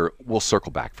exactly sure. We'll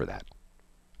circle back for that.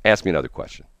 Ask me another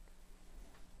question.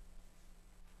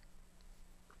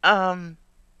 God,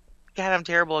 I'm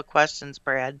terrible at questions,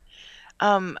 Brad.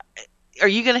 Are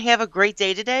you going to have a great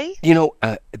day today?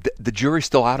 The jury's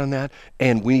still out on that,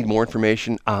 and we need more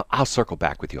information. I'll circle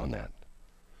back with you on that.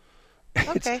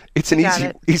 Okay. It's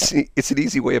an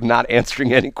easy way of not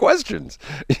answering any questions.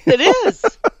 It is.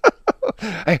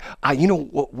 Hey,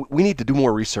 we need to do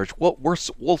more research.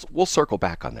 We'll circle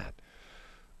back on that.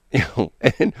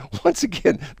 And once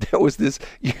again, there was this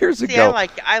years ago.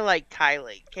 I like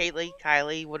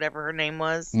Kylie, whatever her name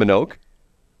was. Minogue?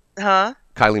 Huh?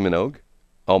 Kylie Minogue?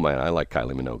 Oh man, I like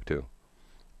Kylie Minogue too.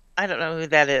 I don't know who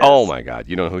that is. Oh my God,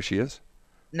 you don't know who she is?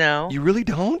 No. You really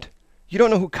don't? You don't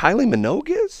know who Kylie Minogue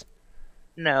is?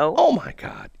 No. Oh my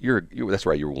God, that's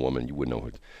right. You're a woman. You wouldn't know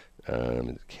who.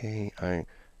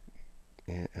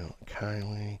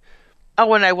 Kylie. Oh,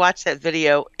 when I watched that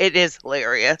video, it is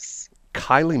hilarious.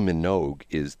 Kylie Minogue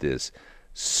is this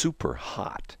super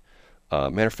hot.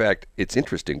 Matter of fact, it's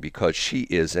interesting because she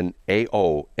is an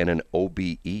AO and an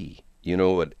OBE. You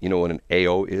know what an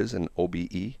AO is, an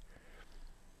OBE?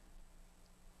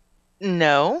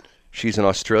 No. She's an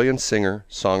Australian singer,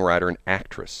 songwriter, and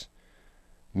actress.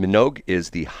 Minogue is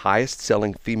the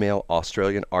highest-selling female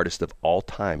Australian artist of all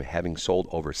time, having sold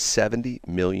over 70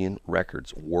 million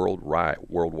records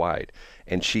worldwide.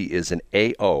 And she is an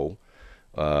AO,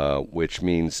 which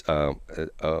means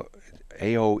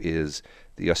AO is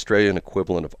the Australian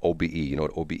equivalent of OBE. You know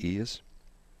what OBE is?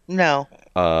 No.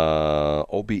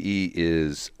 OBE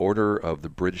is Order of the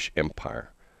British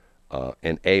Empire.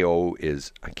 And AO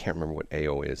is, I can't remember what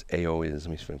AO is. AO is,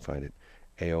 let me find it.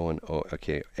 AO and O,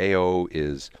 okay. AO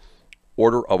is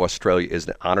Order of Australia, is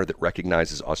an honor that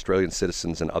recognizes Australian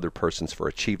citizens and other persons for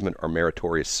achievement or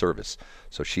meritorious service.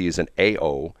 So she is an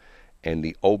AO, and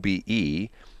the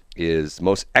OBE is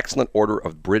Most Excellent Order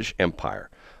of British Empire,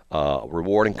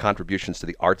 rewarding contributions to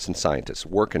the arts and scientists,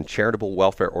 work in charitable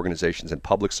welfare organizations and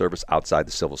public service outside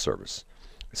the civil service.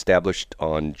 Established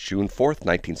on June 4th,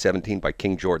 1917 by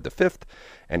King George V,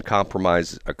 and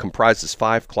comprises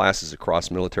 5 classes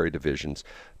across military divisions,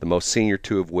 the most senior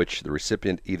 2 of which the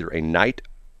recipient either a knight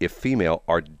if female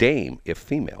or dame if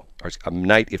female, or a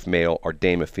knight if male or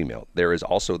dame if female. There is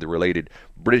also the related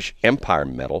British Empire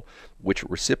Medal, which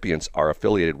recipients are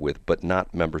affiliated with but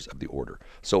not members of the order.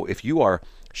 So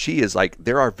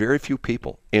there are very few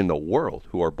people in the world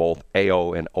who are both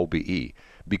AO and OBE,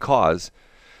 because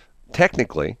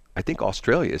technically, I think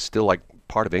Australia is still like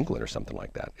part of England or something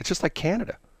like that. It's just like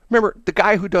Canada. Remember, the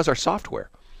guy who does our software.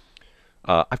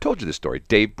 I've told you this story,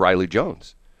 Dave Briley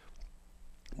Jones.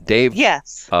 Dave,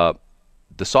 yes. The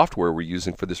software we're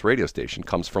using for this radio station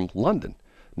comes from London.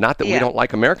 Not that we don't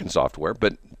like American software,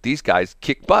 but these guys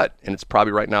kick butt, and it's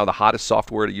probably right now the hottest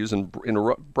software to use in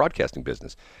a broadcasting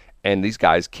business. And these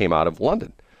guys came out of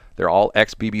London. They're all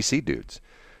ex-BBC dudes.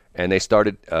 And they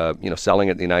started, selling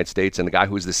it in the United States. And the guy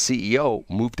who was the CEO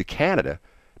moved to Canada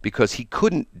because he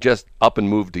couldn't just up and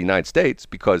move to the United States,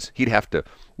 because he'd have to,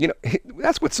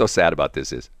 that's what's so sad about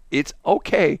this is it's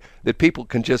okay that people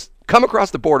can just come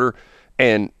across the border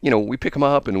and, we pick them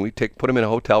up and we put them in a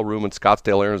hotel room in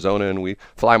Scottsdale, Arizona, and we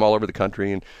fly them all over the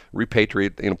country and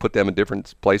repatriate, put them in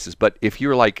different places. But if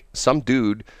you're like some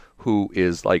dude who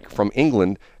is like from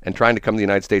England and trying to come to the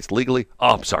United States legally,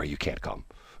 oh, I'm sorry, you can't come.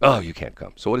 Oh, you can't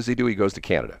come. So what does he do? He goes to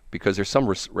Canada, because there's some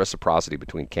reciprocity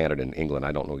between Canada and England.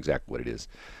 I don't know exactly what it is.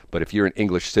 But if you're an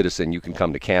English citizen, you can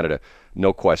come to Canada,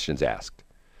 no questions asked.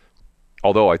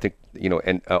 Although I think,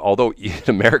 although in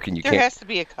American you can't. There has to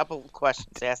be a couple of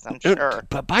questions asked, I'm sure.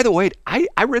 But by the way, I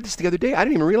read this the other day. I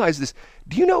didn't even realize this.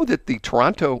 Do you know that the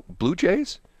Toronto Blue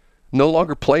Jays no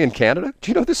longer play in Canada?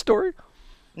 Do you know this story?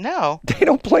 No. They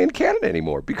don't play in Canada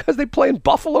anymore because they play in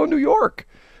Buffalo, New York.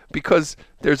 Because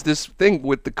there's this thing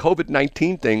with the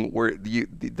COVID-19 thing where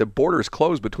the border is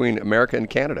closed between America and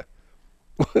Canada.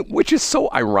 which is so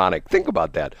ironic. Think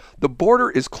about that. The border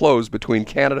is closed between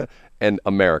Canada and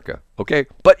America, okay?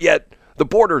 But yet the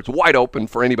border is wide open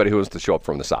for anybody who wants to show up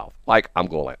from the South. Like, I'm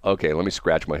going like, okay, let me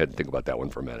scratch my head and think about that one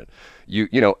for a minute. You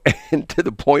know, and to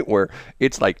the point where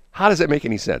it's like, how does that make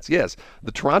any sense? Yes,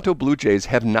 the Toronto Blue Jays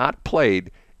have not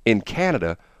played in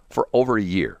Canada for over a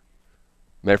year.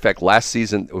 Matter of fact, last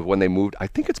season when they moved, I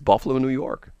think it's Buffalo, New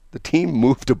York. The team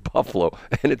moved to Buffalo,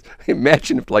 and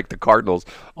imagine if, like, the Cardinals,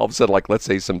 all of a sudden, like, let's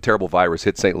say some terrible virus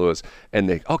hit St. Louis, and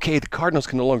the Cardinals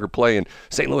can no longer play in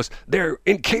St. Louis. They're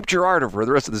in Cape Girardeau for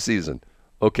the rest of the season.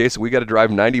 Okay, so we got to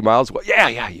drive 90 miles. Well,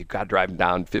 yeah, you got to drive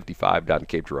down 55 down to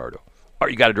Cape Girardeau, or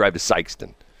you got to drive to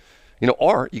Sykeston, you know,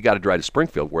 or you got to drive to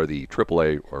Springfield, where the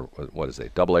AAA or what is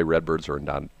it, AA Redbirds are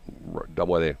down.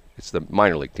 AA, it's the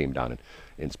minor league team down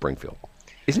in Springfield.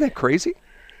 Isn't that crazy?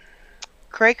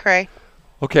 Cray.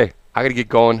 Okay, I got to get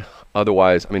going.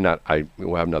 Otherwise,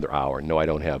 we'll have another hour. No, I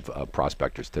don't have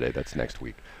prospectors today. That's next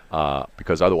week.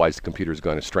 Because otherwise the computer is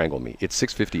going to strangle me. It's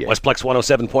 6:58. Westplex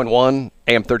 107.1,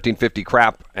 AM 1350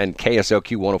 Crap, and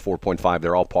KSLQ 104.5.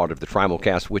 They're all part of the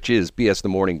Trimulcast, which is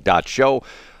bsthemorning.show.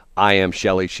 I am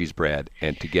Shelley, she's Brad,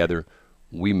 and together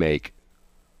we make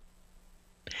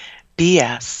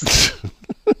BS.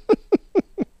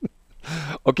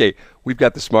 Okay, we've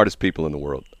got the smartest people in the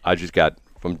world. I just got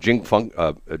from Jim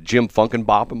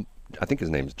Funkenbottom. I think his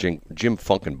name is Jim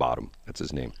Funkenbottom. That's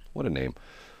his name. What a name.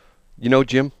 You know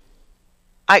Jim?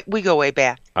 We go way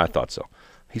back. I thought so.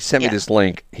 He sent me this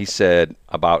link. He said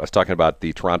I was talking about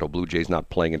the Toronto Blue Jays not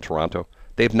playing in Toronto.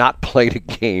 They've not played a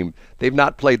game. They've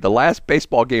not played. The last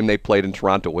baseball game they played in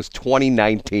Toronto was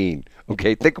 2019.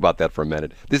 Okay, think about that for a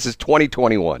minute. This is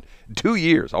 2021. 2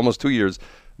 years, almost 2 years.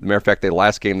 As a matter of fact, the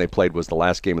last game they played was the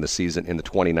last game of the season in the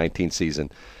 2019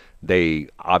 season. They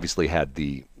obviously had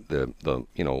the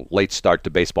late start to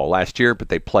baseball last year, but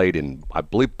they played in, I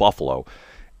believe, Buffalo.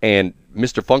 And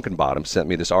Mr. Funkenbottom sent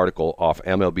me this article off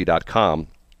MLB.com.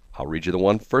 I'll read you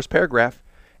the first paragraph.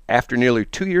 After nearly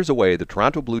 2 years away, the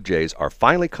Toronto Blue Jays are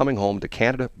finally coming home to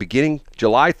Canada beginning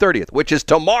July 30th, which is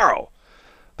tomorrow.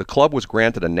 The club was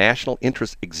granted a national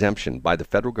interest exemption by the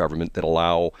federal government that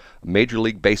allow Major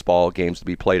League Baseball games to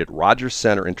be played at Rogers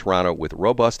Centre in Toronto with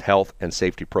robust health and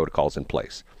safety protocols in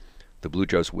place. The Blue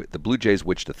Jays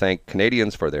wish to thank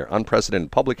Canadians for their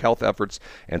unprecedented public health efforts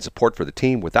and support for the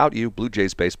team. Without you, Blue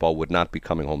Jays baseball would not be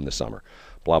coming home this summer.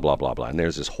 Blah, blah, blah, blah. And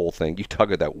there's this whole thing. You talk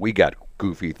about that. We got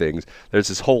goofy things. There's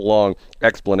this whole long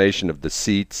explanation of the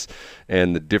seats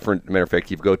and the different, matter of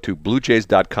fact, you go to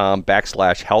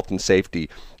bluejays.com/health and safety.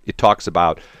 It talks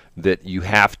about that you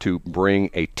have to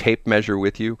bring a tape measure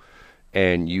with you.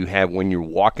 And you have, when you're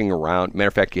walking around, matter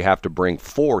of fact, you have to bring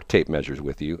 4 tape measures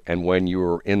with you. And when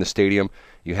you're in the stadium,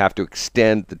 you have to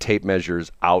extend the tape measures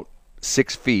out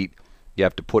 6 feet.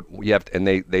 And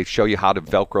they show you how to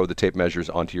Velcro the tape measures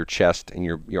onto your chest and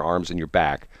your arms and your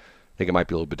back. I think it might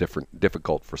be a little bit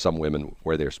difficult for some women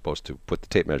where they're supposed to put the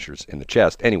tape measures in the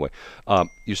chest. Anyway,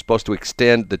 you're supposed to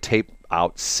extend the tape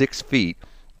out 6 feet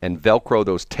and Velcro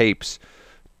those tape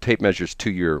measures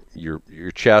to your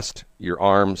chest, your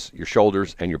arms, your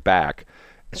shoulders, and your back,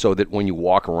 so that when you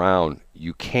walk around,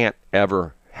 you can't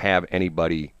ever have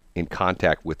anybody in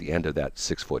contact with the end of that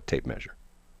 6-foot tape measure.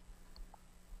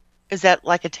 Is that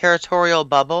like a territorial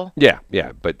bubble? Yeah.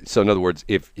 But so in other words,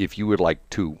 if you would like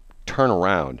to turn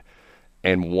around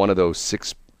and one of those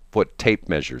 6-foot tape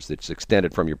measures that's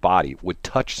extended from your body would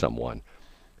touch someone,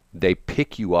 they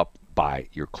pick you up by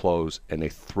your clothes and they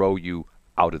throw you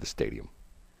out of the stadium.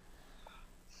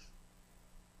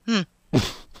 You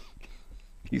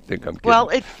think I'm kidding? Well,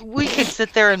 if we could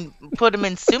sit there and put them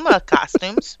in Suma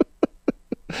costumes.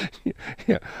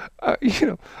 Yeah,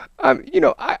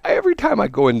 every time I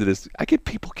go into this, I get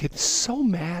people getting so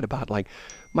mad about, like,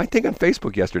 my thing on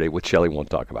Facebook yesterday, which Shelley won't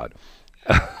talk about.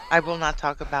 I will not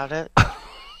talk about it.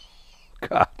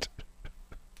 God.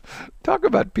 Talk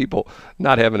about people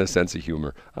not having a sense of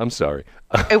humor. I'm sorry.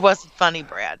 It wasn't funny,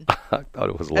 Brad. I thought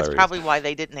it was hilarious. That's probably why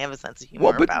they didn't have a sense of humor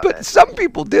about but it. Some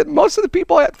people did. Most of the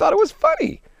people thought it was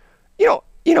funny.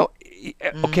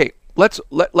 Okay, let's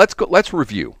go. Let's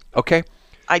review. Okay.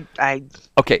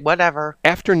 Okay. Whatever.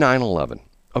 After 9/11,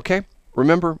 okay.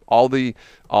 Remember all the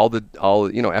after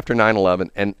 9/11,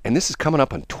 and this is coming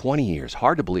up on 20 years.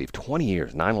 Hard to believe. 20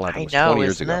 years. 9/11 was 20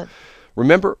 years ago.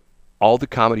 Remember, all the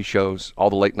comedy shows, all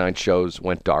the late night shows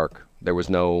went dark. There was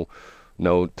no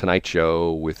Tonight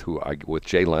Show with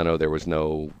Jay Leno. There was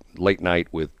no Late Night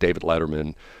with David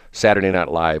Letterman. Saturday Night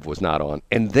Live was not on.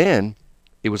 And then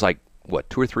it was like,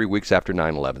 2 or 3 weeks after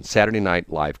 9/11, Saturday Night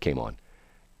Live came on.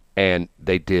 And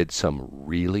they did some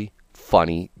really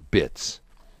funny bits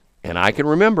And I can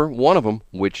remember one of them,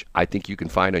 which I think you can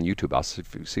find on YouTube. I'll see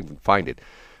if you can find it.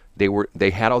 They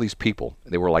had all these people.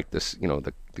 They were like this,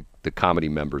 the comedy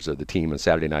members of the team on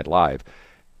Saturday Night Live.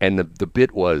 And the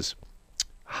bit was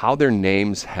how their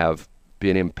names have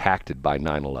been impacted by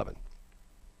 9/11.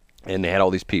 And they had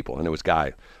all these people. And there was a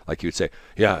guy, like you would say,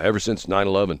 yeah, ever since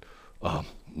 9/11,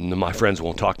 my friends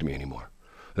won't talk to me anymore.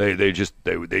 They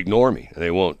ignore me.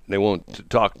 They won't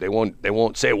talk. They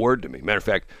won't say a word to me. Matter of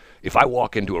fact, if I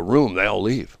walk into a room, they all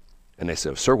leave. And they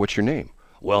say, sir, what's your name?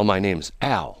 Well, my name's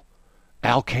Al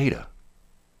Qaeda.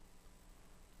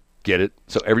 Get it?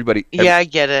 So yeah, I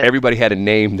get it. Everybody had a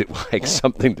name that like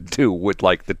something to do with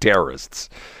like the terrorists,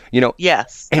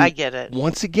 Yes, and I get it.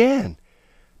 Once again,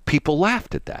 people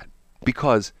laughed at that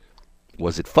because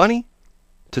was it funny?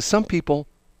 To some people,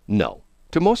 no.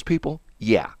 To most people,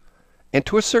 yeah. And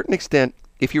to a certain extent,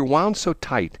 if you're wound so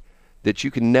tight that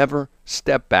you can never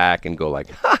step back and go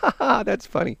like, ha ha ha, that's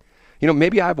funny.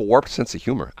 Maybe I have a warped sense of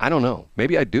humor. I don't know.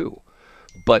 Maybe I do.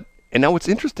 And now what's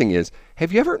interesting is,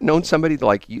 have you ever known somebody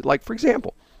like you? Like, for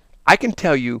example, I can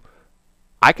tell you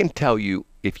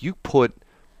if you put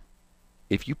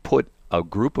a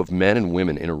group of men and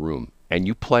women in a room and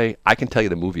you play, I can tell you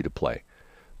the movie to play.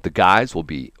 The guys will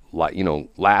be like,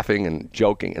 laughing and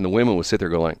joking, and the women will sit there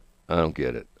going, I don't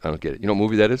get it. I don't get it. You know what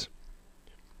movie that is?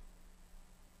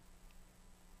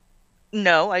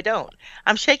 No, I don't.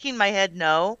 I'm shaking my head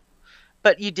no,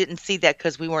 but you didn't see that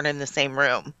because we weren't in the same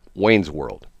room. Wayne's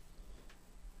World.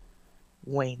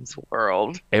 Wayne's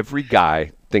World. Every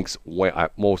guy thinks, I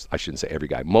shouldn't say every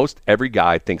guy. Every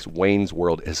guy thinks Wayne's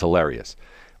World is hilarious.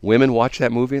 Women watch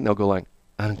that movie and they'll go like,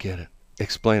 I don't get it.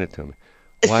 Explain it to me.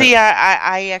 Why? See,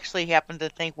 I actually happen to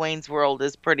think Wayne's World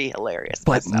is pretty hilarious.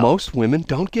 But myself. Most women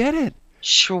don't get it.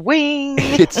 Swing.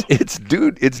 It's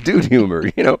dude humor,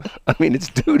 I mean, it's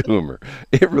dude humor.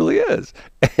 It really is.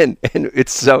 And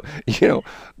it's so,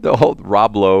 the whole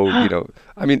Rob Lowe,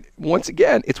 I mean, once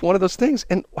again, it's one of those things.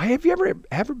 And have you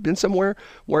ever been somewhere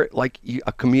where like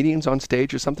a comedian's on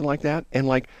stage or something like that, and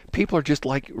like people are just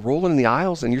like rolling in the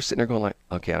aisles, and you're sitting there going like,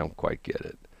 okay, I don't quite get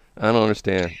it. I don't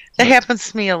understand. That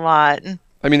happens to me a lot.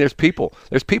 I mean, there's people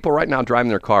right now driving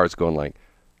their cars going like,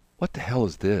 what the hell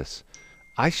is this?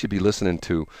 I should be listening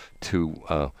to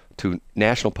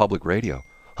National Public Radio.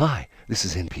 Hi, this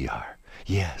is NPR.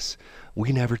 Yes,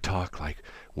 we never talk like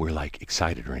we're like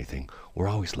excited or anything. We're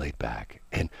always laid back.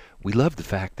 And we love the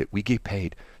fact that we get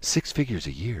paid 6 figures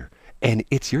a year. And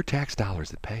it's your tax dollars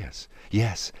that pay us.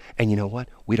 Yes. And you know what?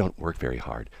 We don't work very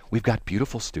hard. We've got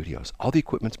beautiful studios. All the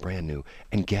equipment's brand new.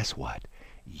 And guess what?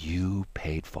 You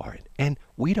paid for it. And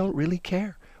we don't really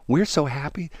care. We're so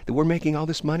happy that we're making all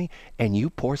this money, and you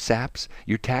poor saps,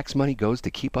 your tax money goes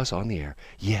to keep us on the air.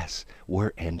 Yes,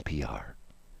 we're NPR.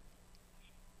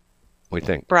 What do you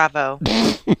think? Bravo.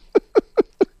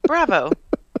 Bravo.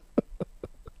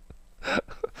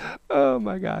 Oh,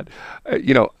 my God.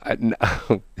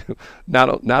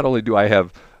 Not only do I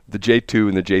have the J2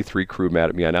 and the J3 crew mad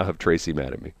at me, I now have Tracy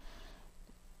mad at me.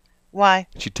 Why?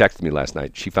 She texted me last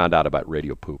night. She found out about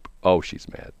Radio Poop. Oh, she's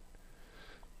mad.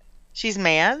 She's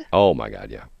mad? Oh, my God,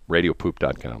 yeah.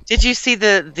 Radiopoop.com. Did you see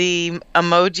the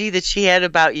emoji that she had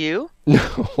about you? No.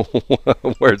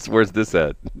 Where's this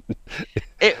at?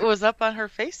 It was up on her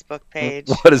Facebook page.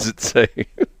 What does it say?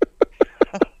 It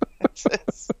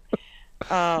says,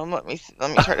 let me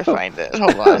try to find it.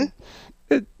 Hold on.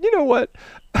 You know what?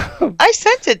 I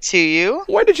sent it to you.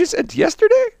 When did you send it?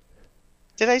 Yesterday?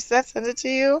 Did I send it to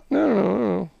you?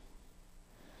 No.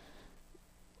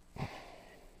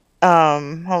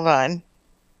 Hold on.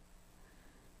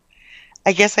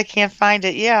 I guess I can't find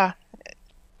it. Yeah.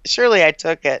 Surely I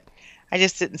took it. I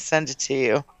just didn't send it to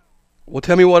you. Well,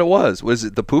 tell me what it was. Was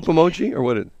it the poop emoji or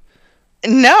what?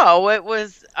 No, it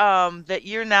was that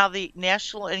you're now the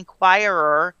National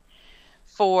Enquirer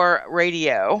for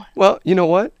radio. Well, you know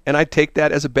what? And I take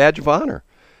that as a badge of honor.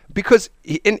 Because,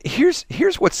 and here's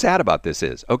what's sad about this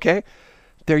is, okay?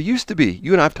 There used to be,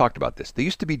 you and I have talked about this, there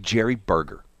used to be Jerry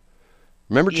Berger.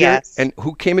 Remember Jerry? Yes. And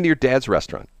who came into your dad's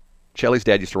restaurant? Shelly's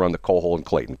dad used to run the Coal Hole in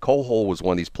Clayton. Coal Hole was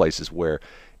one of these places where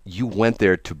you went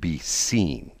there to be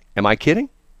seen. Am I kidding?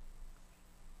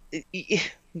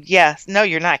 Yes. No,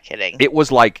 you're not kidding. It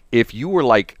was like if you were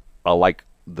like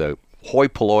the hoi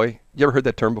polloi. You ever heard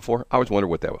that term before? I always wondered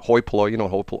what that was. Hoi polloi. You know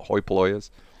what hoi polloi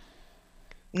is?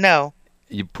 No.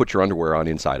 You put your underwear on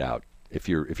inside out. If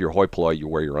you're hoi polloi, you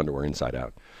wear your underwear inside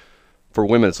out. For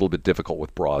women, it's a little bit difficult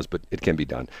with bras, but it can be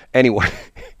done. Anyway,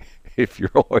 if you're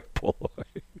hoi polloi,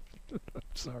 I'm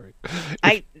sorry.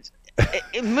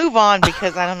 Move on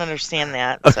because I don't understand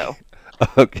that. So.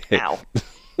 Okay. Ow.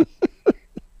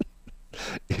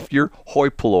 If you're hoi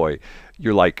polloi,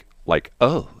 you're like like,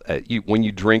 oh, when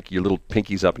you drink your little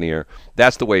pinkies up in the air.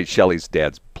 That's the way Shelley's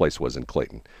dad's place was in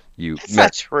Clayton. That's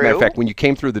not true. Matter of fact, when you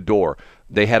came through the door,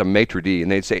 they had a maitre d',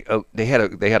 and they'd say, oh, they had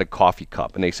a coffee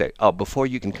cup, and they say, oh, before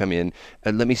you can come in,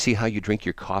 let me see how you drink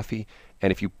your coffee.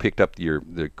 And if you picked up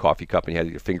the coffee cup and you had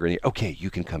your finger in it, okay, you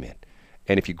can come in.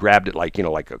 And if you grabbed it like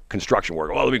a construction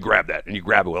worker, well, let me grab that, and you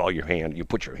grab it with all your hand, you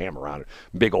put your hammer around it,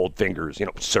 big old fingers,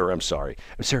 sir, I'm sorry,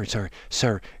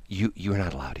 sir, you're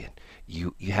not allowed in.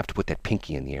 You have to put that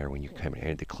pinky in the air when you come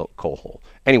in the coal hole.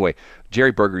 Anyway,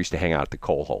 Jerry Berger used to hang out at the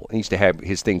coal hole. And he used to have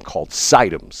his thing called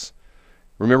Sightums.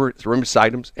 Remember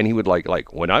Sightums? And he would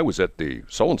like when I was at the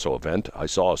so-and-so event, I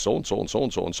saw so-and-so and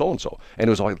so-and-so and so-and-so. And it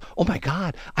was like, oh my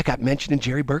God, I got mentioned in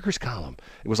Jerry Berger's column.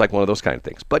 It was like one of those kind of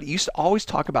things. But he used to always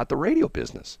talk about the radio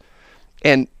business.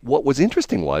 And what was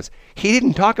interesting was he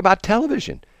didn't talk about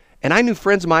television. And I knew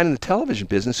friends of mine in the television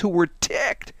business who were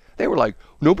ticked. They were like,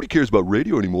 nobody cares about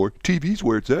radio anymore. TV's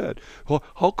where it's at. Well,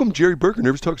 how come Jerry Berger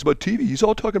never talks about TV? He's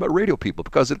all talking about radio people.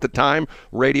 Because at the time,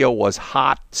 radio was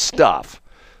hot stuff.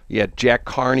 You had Jack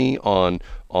Carney on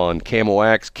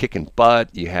KMOX kicking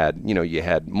butt. You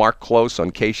had Mark Close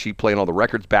on KSHE playing all the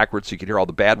records backwards so you could hear all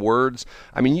the bad words.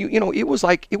 I mean, it was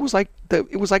like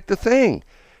the thing,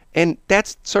 and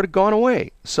that's sort of gone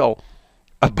away. So,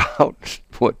 about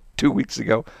 2 weeks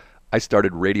ago, I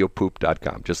started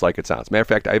radiopoop.com, just like it sounds. Matter of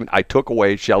fact, I took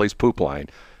away Shelley's poop line.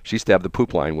 She used to have the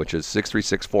poop line, which is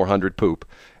 636-400-POOP,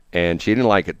 and she didn't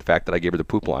like it, the fact that I gave her the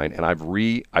poop line, and I've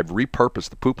repurposed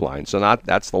the poop line. So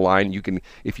that's the line you can,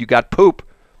 if you got poop,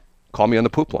 call me on the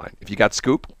poop line. If you got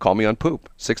scoop, call me on poop,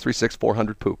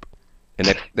 636-400-POOP.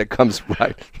 And that comes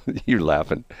right, you're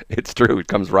laughing. It's true, it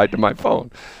comes right to my phone.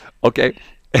 Okay.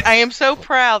 I am so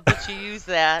proud that you use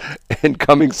that. And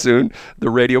coming soon, the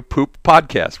Radio Poop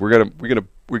Podcast. We're gonna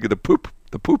poop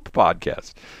the Poop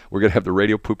Podcast. We're gonna have the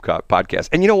Radio Poop Podcast.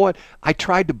 And you know what? I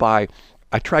tried to buy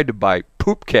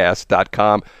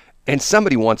poopcast.com, and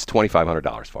somebody wants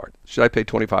 $2,500 for it. Should I pay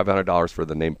 $2,500 for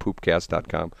the name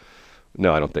poopcast.com?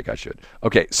 No, I don't think I should.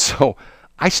 Okay, so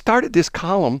I started this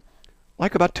column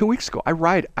like about 2 weeks ago. I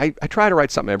try to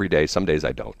write something every day. Some days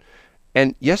I don't.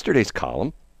 And yesterday's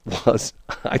column was,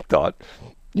 I thought,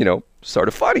 sort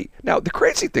of funny. Now, the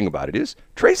crazy thing about it is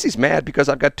Tracy's mad because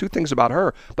I've got 2 things about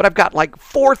her, but I've got like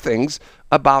 4 things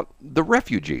about the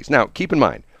refugees. Now, keep in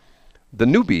mind, the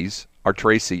newbies are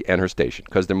Tracy and her station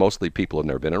because they're mostly people who have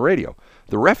never been on radio.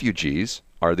 The refugees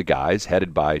are the guys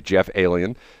headed by Jeff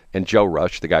Alien and Joe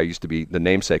Rush, the guy who used to be the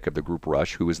namesake of the group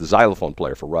Rush, who was the xylophone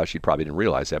player for Rush. He probably didn't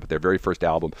realize that, but their very first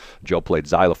album, Joe played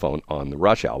xylophone on the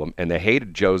Rush album, and they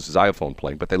hated Joe's xylophone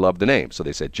playing, but they loved the name. So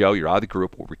they said, Joe, you're out of the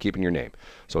group, we're keeping your name.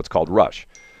 So it's called Rush.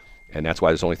 And that's why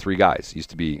there's only 3 guys. Used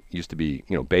to be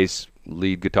bass,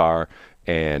 lead guitar,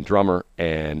 and drummer,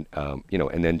 and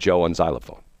and then Joe on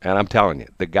xylophone. And I'm telling you,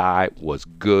 the guy was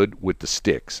good with the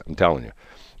sticks. I'm telling you.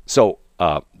 So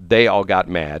they all got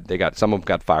mad. Some of them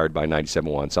got fired by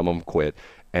 97.1. Some of them quit,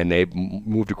 and they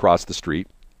moved across the street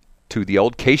to the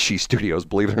old KSHE studios,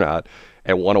 believe it or not,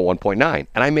 at 101.9.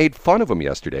 And I made fun of them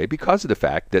yesterday because of the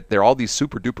fact that they're all these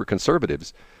super duper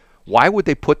conservatives. Why would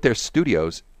they put their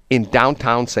studios in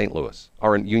downtown St. Louis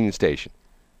or in Union Station?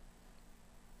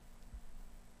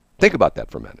 Think about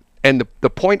that for a minute. And the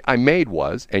point I made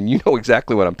was, and you know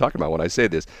exactly what I'm talking about when I say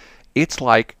this, it's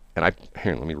like,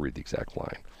 here, let me read the exact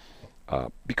line.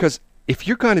 Because if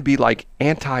you're going to be like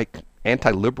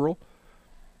anti-liberal,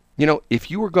 if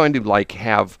you were going to like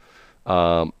have,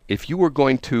 if you were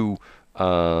going to,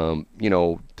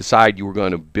 decide you were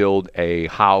going to build a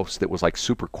house that was like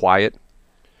super quiet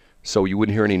so you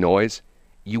wouldn't hear any noise,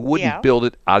 you wouldn't build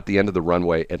it out at the end of the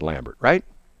runway at Lambert, right?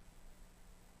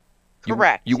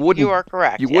 Correct. You are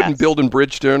correct. You wouldn't build in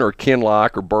Bridgeton or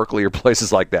Kinloch or Berkeley or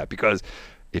places like that because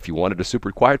if you wanted a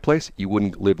super quiet place, you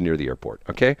wouldn't live near the airport,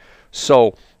 okay?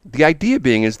 So the idea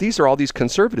being is these are all these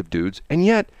conservative dudes, and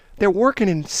yet they're working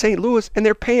in St. Louis, and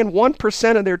they're paying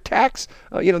 1% of their tax,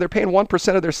 they're paying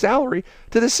 1% of their salary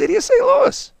to the city of St.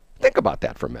 Louis. Think about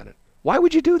that for a minute. Why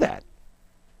would you do that?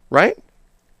 Right?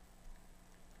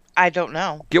 I don't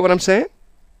know. Get what I'm saying?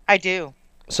 I do.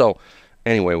 So,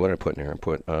 anyway, what did I put in here? I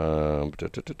put,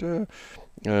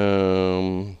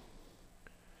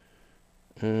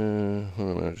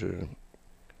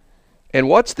 and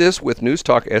what's this with News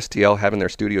Talk STL having their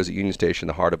studios at Union Station,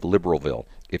 the heart of Liberalville?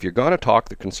 If you're going to talk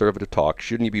the conservative talk,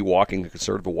 shouldn't you be walking the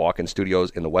conservative walk in studios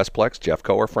in the Westplex,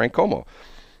 Jeffco, or Frank Como?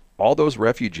 All those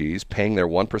refugees paying their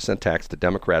 1% tax to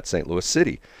Democrat St. Louis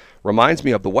City. Reminds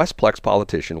me of the Westplex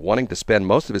politician wanting to spend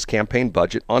most of his campaign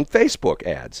budget on Facebook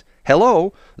ads.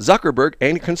 Hello, Zuckerberg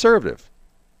ain't a conservative.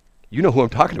 You know who I'm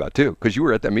talking about, too, because you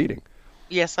were at that meeting.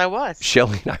 Yes, I was.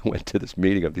 Shelley and I went to this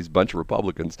meeting of these bunch of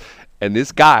Republicans, and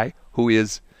this guy, who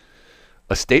is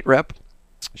a state rep,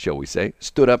 shall we say,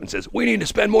 stood up and says, "We need to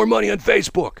spend more money on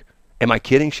Facebook." Am I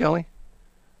kidding, Shelley?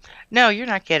 No, you're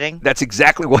not kidding. That's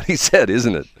exactly what he said,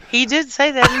 isn't it? He did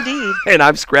say that indeed. And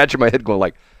I'm scratching my head going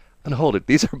like, and hold it,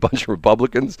 these are a bunch of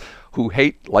Republicans who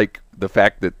hate like the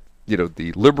fact that, you know,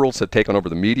 the liberals have taken over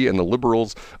the media, and the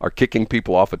liberals are kicking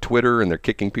people off of Twitter, and they're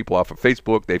kicking people off of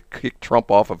Facebook. They've kicked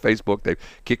Trump off of Facebook. They've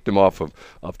kicked him off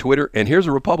of Twitter. And here's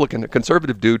a Republican, a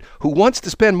conservative dude, who wants to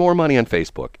spend more money on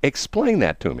Facebook. Explain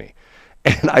that to me.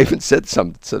 And I even said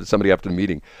to somebody after the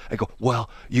meeting, I go, well,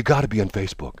 you got to be on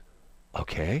Facebook.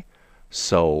 Okay.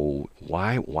 So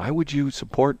why would you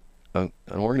support an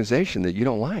organization that you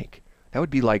don't like? That would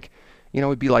be like,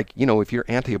 if you're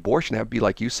anti-abortion, that would be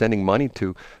like you sending money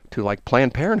to like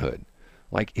Planned Parenthood.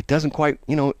 Like, it doesn't quite,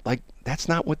 like, that's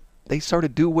not what they sort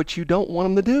of do what you don't want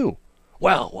them to do.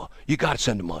 Well, you got to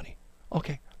send them money.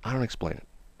 Okay, I don't explain it.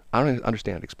 I don't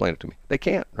understand it. Explain it to me. They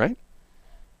can't, right?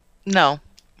 No.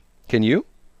 Can you?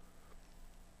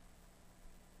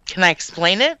 Can I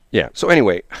explain it? Yeah. So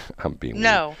anyway, I'm being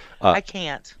No, weird. I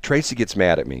can't. Tracy gets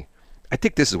mad at me. I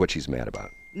think this is what she's mad about.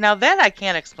 Now that I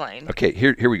can't explain. Okay,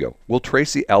 here we go. Will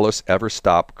Tracy Ellis ever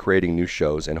stop creating new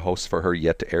shows and hosts for her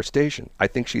yet-to-air station? I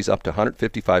think she's up to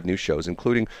 155 new shows,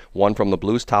 including one from the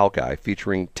Blues Towel Guy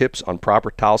featuring tips on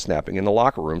proper towel snapping in the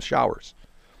locker room showers.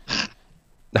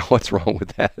 Now, what's wrong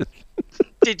with that?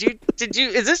 Did you,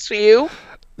 is this for you?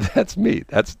 That's me.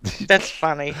 That's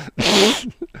funny.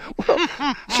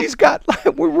 She's got,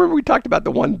 remember we talked about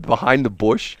the one behind the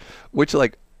bush, which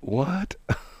like, what?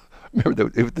 Remember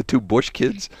the two Bush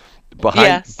kids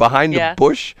behind the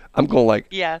bush? I'm going like,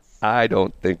 yes. I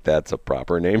don't think that's a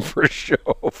proper name for a show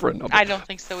for a number. I don't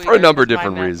think so either. For a number of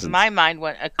different reasons. My mind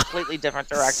went a completely different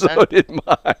direction. So did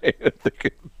mine.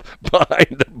 Behind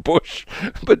the bush.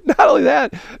 But not only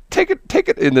that, take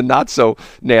it in the not so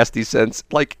nasty sense.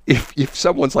 Like if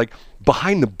someone's like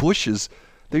behind the bushes,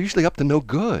 they're usually up to no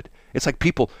good. It's like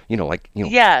people,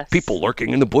 yes. people lurking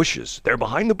in the bushes. They're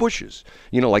behind the bushes.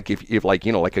 Like if like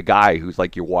a guy who's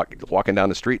like you're walking down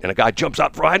the street and a guy jumps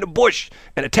out behind a bush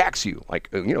and attacks you. Like,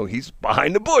 he's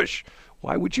behind the bush.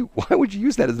 Why would you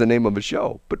use that as the name of a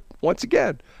show? But once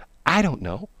again, I don't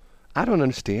know. I don't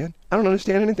understand. I don't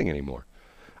understand anything anymore.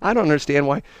 I don't understand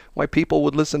why people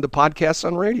would listen to podcasts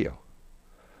on radio.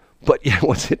 But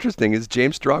what's interesting is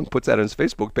James Strong puts that on his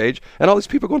Facebook page, and all these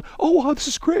people are going, "Oh, wow, this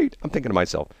is great." I'm thinking to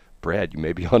myself, Brad, you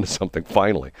may be onto something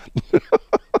finally.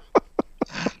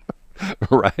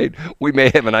 Right? We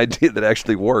may have an idea that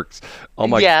actually works.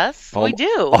 Yes, we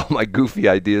do. All my goofy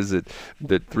ideas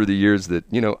that through the years that,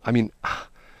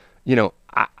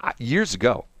 years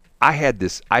ago, I had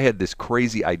this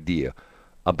crazy idea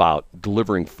about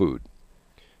delivering food.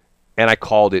 And I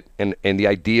called it, and the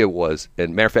idea was,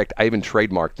 and matter of fact, I even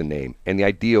trademarked the name. And the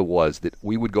idea was that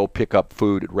we would go pick up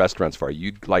food at restaurants for you.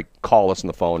 You'd like call us on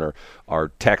the phone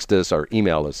or text us or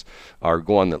email us or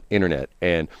go on the internet.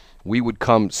 And we would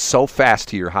come so fast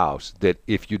to your house that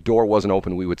if your door wasn't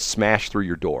open, we would smash through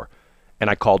your door. And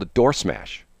I called it Door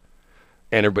Smash.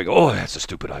 And everybody go, "Oh, that's a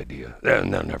stupid idea. That'll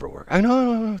never work." I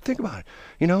know, no, think about it.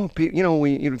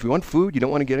 If you want food, you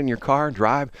don't want to get in your car and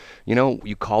drive.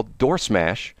 You call Door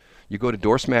Smash. You go to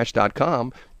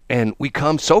doorsmash.com, and we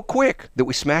come so quick that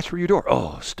we smash through your door.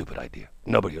 Oh, stupid idea.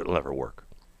 It'll never work.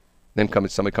 Then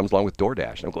somebody comes along with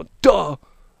DoorDash, and I'm going, duh,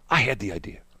 I had the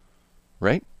idea.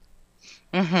 Right?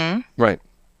 Mm-hmm. Right.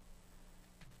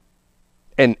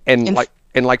 And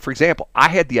like for example, I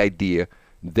had the idea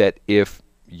that if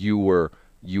you were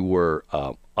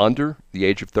under the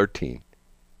age of 13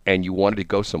 and you wanted to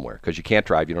go somewhere because you can't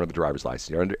drive, you don't have a driver's license,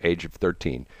 you're under the age of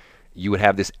 13, you would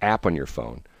have this app on your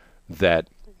phone that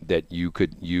you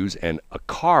could use, and a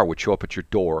car would show up at your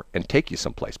door and take you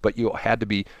someplace. But you had to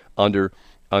be under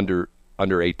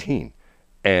 18.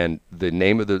 And the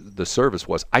name of the service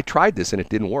was, I tried this and it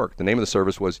didn't work. The name of the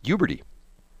service was Uberty.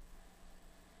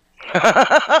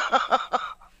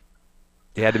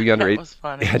 You had to be under That was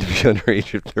funny. You had to be under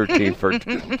age of 13 for.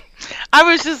 I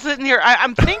was just sitting here.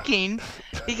 I'm thinking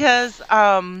because.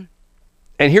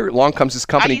 And here along comes this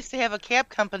company. I used to have a cab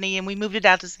company, and we moved it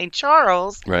out to St.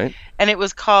 Charles. Right. And it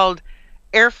was called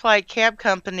Airflight Cab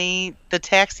Company, the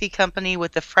taxi company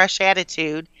with the fresh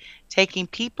attitude, taking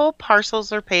people,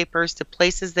 parcels, or papers to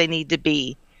places they need to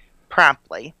be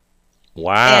promptly.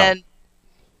 Wow. And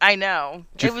I know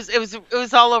it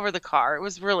was all over the car. It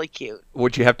was really cute.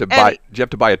 Would you have to buy? Did you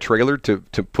have to buy a trailer to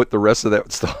put the rest of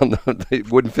that stuff on?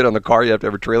 It wouldn't fit on the car. You have to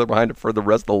have a trailer behind it for the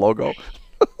rest of the logo.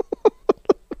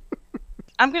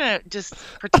 I'm going to just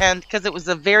pretend, because it was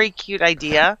a very cute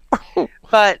idea,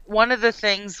 But one of the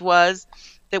things was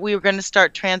that we were going to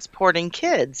start transporting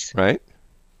kids. Right.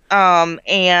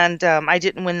 And I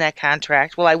didn't win that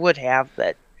contract. Well, I would have,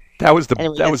 but That was the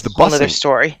anyway, that was the that's a whole other busing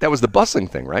story. That was the busing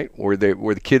thing, right? Where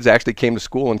the kids actually came to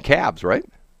school in cabs, right?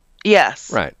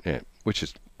 Yes. Right. Yeah. Which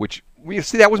you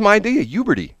see, that was my idea,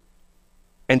 Uberty.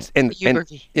 And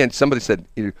Uberty. and somebody said,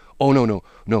 "Oh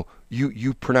no,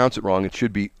 you pronounce it wrong. It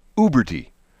should be Uberty."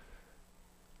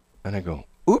 And I go,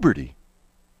 "Uberty,"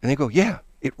 and they go, "Yeah,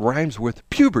 it rhymes with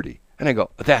puberty." And I go,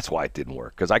 "That's why it didn't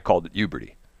work, because I called it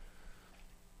Uberty.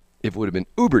 If it would have been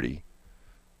Uberty."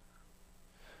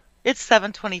 It's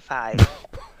 7:25.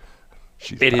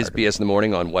 It is BS in the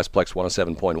Morning on Westplex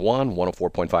 107.1,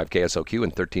 104.5 KSOQ,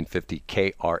 and 1350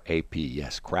 KRAP.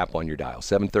 Yes, crap on your dial.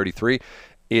 7:33.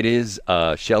 It is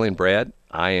Shelly and Brad.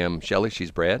 I am Shelly.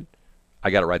 She's Brad. I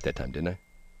got it right that time, didn't I?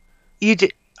 You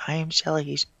did. I am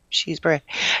Shelly. She's Brad.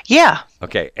 Yeah.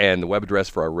 Okay, and the web address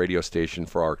for our radio station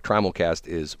for our Trimulcast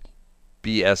is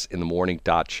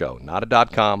bsinthemorning.show. Not a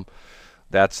 .com.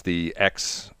 That's the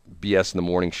BS in the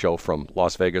Morning show from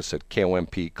Las Vegas at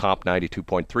KOMP Comp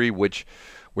 92.3, which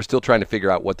we're still trying to figure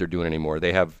out what they're doing anymore.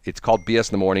 It's called BS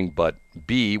in the Morning, but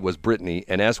B was Brittany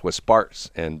and S was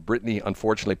Sparks. And Brittany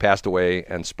unfortunately passed away,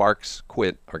 and Sparks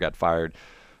quit or got fired.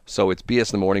 So it's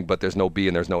BS in the Morning, but there's no B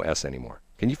and there's no S anymore.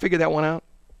 Can you figure that one out?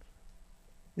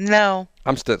 No.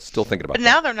 I'm still thinking about But that.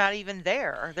 now they're not even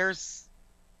there.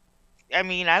 I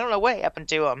don't know what happened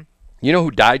to them. You know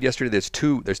who died yesterday? There's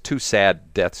two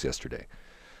sad deaths yesterday.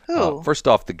 Who? First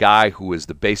off, the guy who is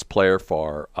the bass player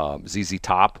for ZZ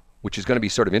Top, which is going to be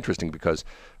sort of interesting because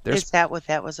Is that what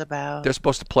that was about? they're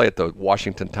supposed to play at the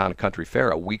Washington Town and Country Fair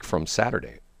a week from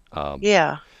Saturday.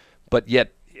 Yeah. But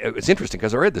yet, it's interesting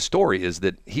because I read the story is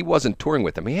that he wasn't touring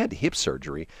with them. He had hip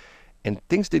surgery, and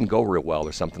things didn't go real well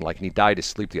or something like, and he died of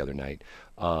sleep the other night.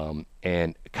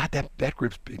 And God, that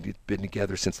group's been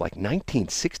together since like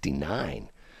 1969.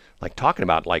 Like talking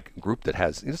about like a group that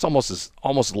has, it's almost as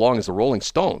long as the Rolling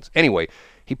Stones. Anyway,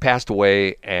 he passed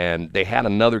away, and they had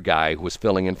another guy who was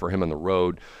filling in for him on the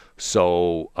road.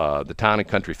 So the Town and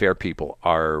Country Fair people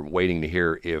are waiting to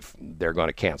hear if they're going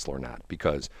to cancel or not,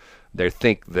 because they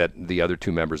think that the other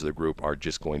two members of the group are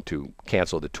just going to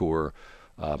cancel the tour,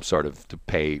 sort of to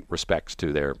pay respects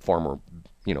to their former,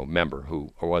 member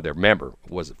their member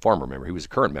was a former member. He was a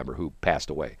current member who passed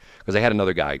away because they had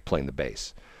another guy playing the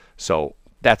bass. So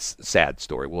that's a sad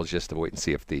story. We'll just wait and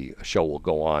see if the show will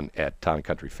go on at Town and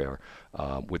Country Fair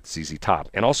with ZZ Top.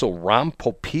 And also, Ron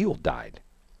Popeil died.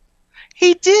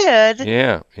 He did.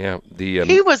 Yeah.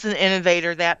 He was an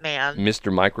innovator, that man.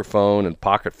 Mr. Microphone and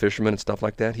Pocket Fisherman and stuff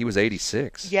like that. He was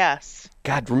 86. Yes.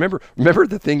 God, remember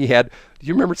the thing he had? Do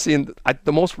you remember seeing?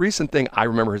 The most recent thing I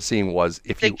remember seeing was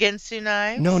The Ginsu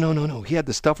knives? No. He had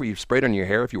the stuff where you sprayed on your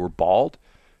hair if you were bald.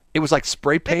 It was like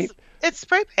spray paint. It's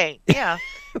spray paint, yeah.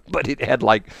 But it had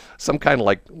like some kind of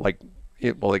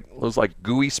it was like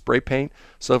gooey spray paint.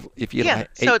 So if you had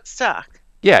so it stuck.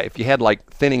 Yeah, if you had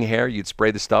like thinning hair, you'd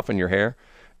spray the stuff in your hair,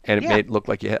 and it made it look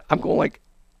like you had. I'm going like,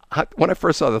 when I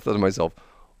first saw that, I thought to myself,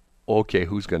 okay,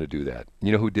 who's going to do that?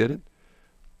 You know who did it?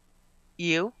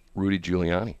 You? Rudy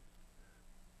Giuliani.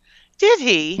 Did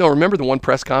he? No, remember the one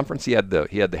press conference? He had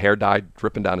the hair dye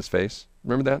dripping down his face.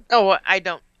 Remember that? Oh, I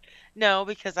don't. No,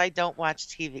 because I don't watch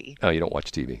TV. Oh, you don't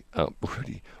watch TV.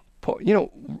 Rudy,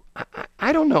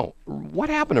 I don't know. What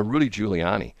happened to Rudy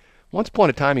Giuliani? Once upon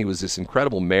a time, he was this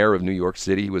incredible mayor of New York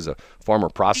City. He was a former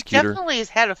prosecutor. He definitely has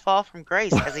had a fall from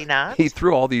grace, has he not? He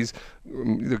threw all these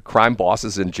the crime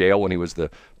bosses in jail when he was the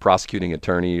prosecuting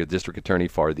attorney, district attorney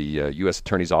for the U.S.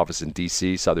 Attorney's Office in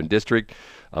D.C., Southern District,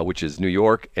 which is New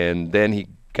York. And then he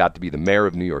got to be the mayor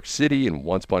of New York City. And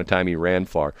once upon a time, he ran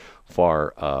for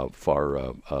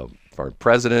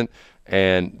president.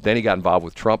 And then he got involved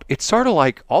with Trump. It's sort of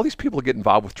like all these people get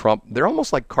involved with Trump. They're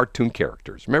almost like cartoon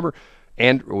characters. Remember?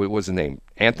 And what was his name?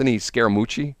 Anthony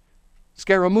Scaramucci.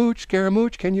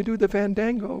 Scaramouche, can you do the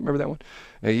Fandango? Remember that one?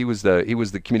 He was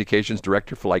the communications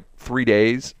director for like 3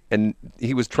 days, and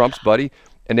he was Trump's buddy.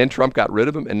 And then Trump got rid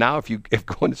of him. And now if you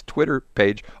go on his Twitter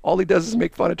page, all he does is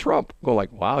make fun of Trump. Go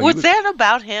like, wow. Was that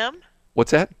about him?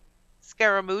 What's that?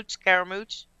 Scaramouche.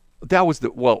 That was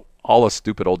all the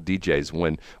stupid old DJs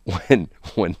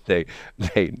when they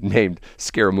named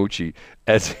Scaramucci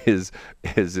as his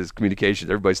communications.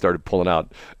 Everybody started pulling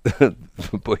out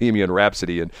Bohemian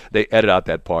Rhapsody, and they edit out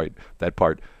that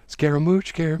part.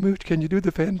 Scaramouche, can you do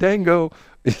the Fandango?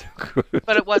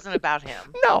 But it wasn't about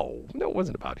him. No, it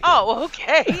wasn't about him. Oh,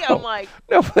 okay. No, I'm like,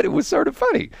 no, but it was sort of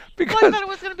funny because I thought it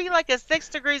was going to be like a 6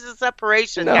 degrees of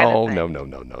separation. No. Kind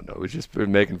of It was just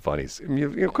making funnies.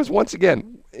 Because once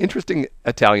again, interesting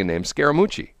Italian name,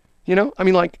 Scaramucci.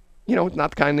 Like It's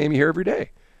not the kind of name you hear every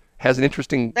day. Has an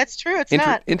interesting That's true. It's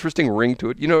not. interesting ring to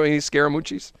it. You know any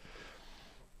Scaramucci's?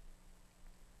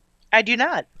 I do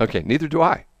not. Okay, neither do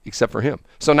I, except for him.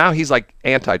 So now he's like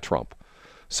anti-Trump.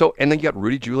 So, and then you got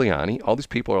Rudy Giuliani. All these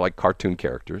people are like cartoon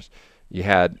characters. You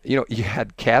had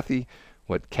Kellyanne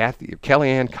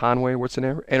Conway, what's her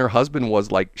name? And her husband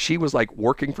was like, she was like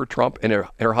working for Trump, and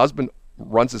her husband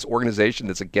runs this organization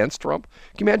that's against Trump.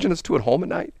 Can you imagine us two at home at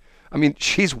night? I mean,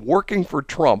 she's working for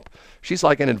Trump. She's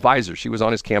like an advisor. She was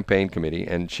on his campaign committee,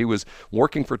 and she was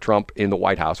working for Trump in the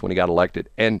White House when he got elected.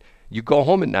 And you go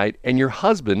home at night, and your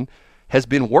husband has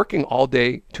been working all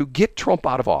day to get Trump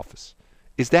out of office.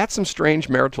 Is that some strange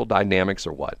marital dynamics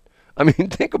or what? I mean,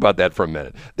 think about that for a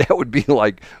minute. That would be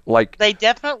like They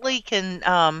definitely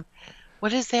can.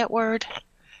 What is that word?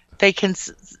 They can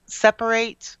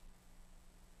separate.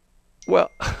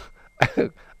 Well,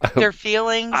 their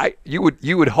feelings. You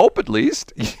would hope at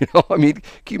least. I mean,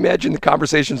 can you imagine the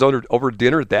conversations over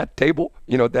dinner at that table?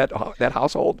 That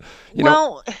household.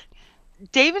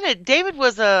 David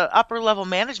was a upper level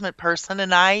management person,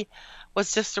 and I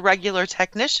was just a regular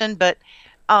technician. But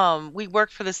we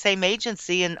worked for the same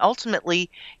agency, and ultimately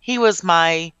he was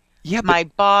my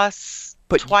boss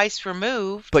twice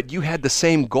removed. But you had the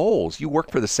same goals. You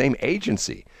worked for the same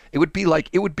agency. It would be like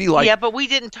yeah, but we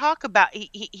didn't talk about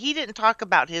he didn't talk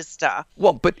about his stuff.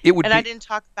 Well, but it would and I didn't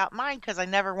talk about mine because we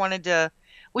never wanted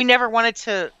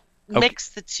to mix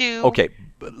the two. Okay,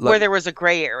 where there was a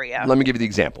gray area. Let me give you the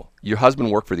example. Your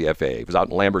husband worked for the FAA. He was out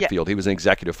in Lambert Field. He was an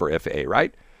executive for FAA,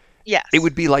 right? Yes. It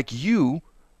would be like you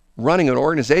running an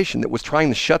organization that was trying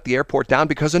to shut the airport down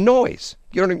because of noise.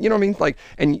 You know what I mean? Like,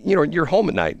 and you're home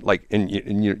at night, like, and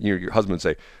your husband would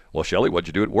say, "Well, Shelley, what'd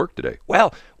you do at work today?"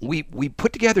 "Well, we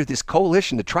put together this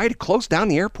coalition to try to close down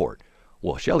the airport."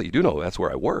 "Well, Shelley, you do know that's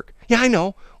where I work." "Yeah, I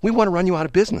know. We want to run you out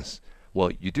of business."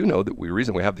 "Well, you do know that the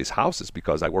reason we have this house is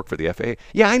because I work for the FAA."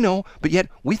 "Yeah, I know, but yet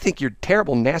we think you're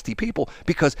terrible, nasty people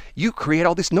because you create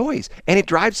all this noise, and it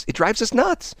drives us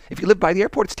nuts. If you live by the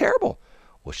airport, it's terrible."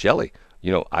 "Well, Shelley,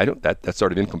 I don't. That's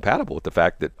sort of incompatible with the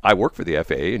fact that I work for the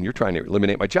FAA and you're trying to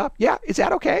eliminate my job." "Yeah, is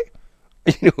that okay?"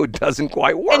 It doesn't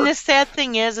quite work. And the sad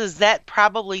thing is that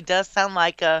probably does sound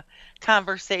like a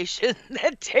conversation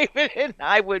that David and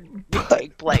I would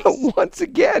take place. But once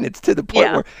again, it's to the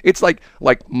point where it's like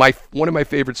one of my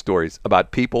favorite stories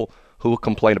about people who will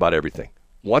complain about everything.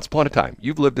 Once upon a time,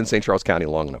 you've lived in St. Charles County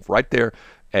long enough, right there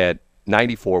at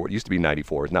 94, what used to be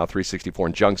 94 is now 364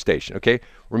 in Junk Station. Okay,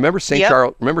 remember St.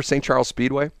 Charles? Remember St. Charles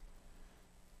Speedway?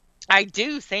 I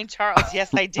do, St. Charles.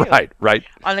 Yes, I do. Right.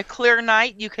 On a clear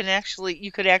night, you could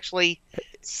actually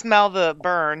smell the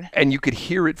burn, and you could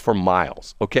hear it for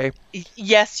miles. Okay.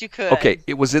 Yes, you could. Okay,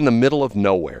 it was in the middle of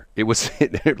nowhere. It was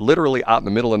literally out in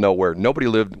the middle of nowhere. Nobody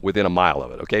lived within a mile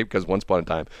of it. Okay, because once upon a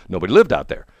time, nobody lived out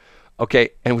there. Okay,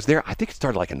 and it was there. I think it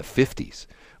started like in the 50s.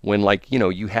 When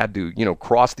you had to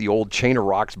cross the old Chain of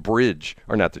Rocks Bridge,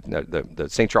 or not the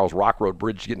St. Charles Rock Road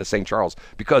Bridge to get into St. Charles,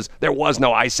 because there was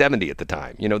no I-70 at the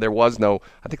time. There was no,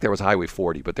 I think there was Highway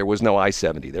 40, but there was no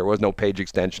I-70. There was no Page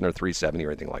Extension or 370 or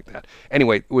anything like that.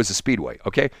 Anyway, it was a speedway.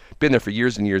 Okay, been there for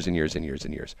years and years and years and years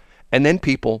and years. And then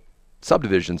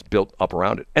subdivisions built up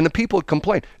around it, and the people would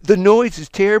complain, "The noise is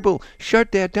terrible.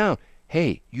 Shut that down."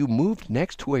 Hey, you moved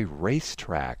next to a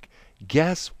racetrack.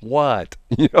 Guess what?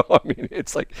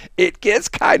 It's like, it gets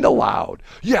kind of loud.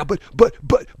 "Yeah, but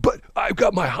I've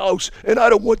got my house and I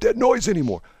don't want that noise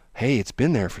anymore." Hey, it's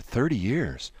been there for 30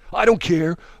 years. "I don't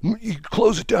care. You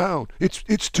close it down.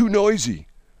 It's too noisy."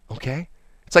 Okay?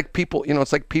 It's like people,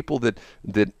 it's like people that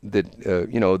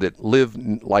live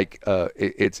like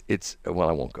it's well,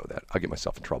 I won't go that. I'll get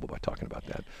myself in trouble by talking about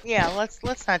that. Yeah,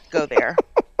 let's not go there.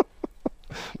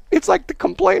 It's like the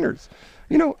complainers.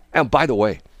 And by the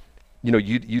way,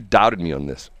 you doubted me on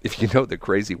this. If you know the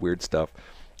crazy, weird stuff.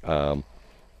 Okay.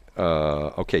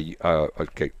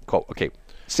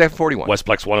 741.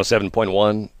 Westplex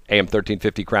 107.1, AM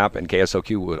 1350 Crap, and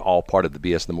KSOQ were all part of the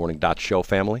BS in the Morning show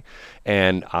family.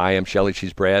 And I am Shelley.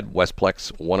 She's Brad.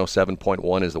 Westplex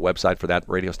 107.1 is the website for that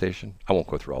radio station. I won't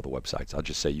go through all the websites. I'll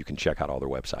just say you can check out all their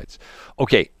websites.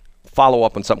 Okay. Follow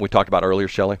up on something we talked about earlier,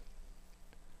 Shelley.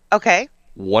 Okay.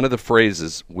 One of the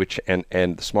phrases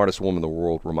and the smartest woman in the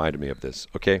world reminded me of this,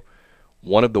 okay?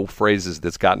 One of the phrases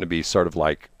that's gotten to be sort of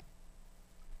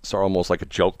almost like a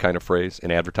joke kind of phrase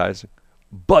in advertising.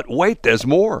 "But wait, there's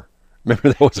more." Remember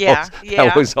that was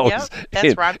always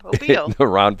that's Ron Popeil.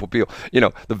 Ron Popeil.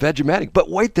 The Vegematic. "But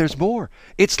wait, there's more.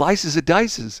 It slices and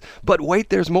dices. But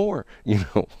wait, there's more."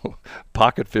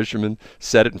 Pocket Fisherman,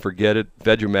 Set It and Forget It,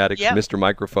 Vegematic, Mr.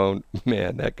 Microphone.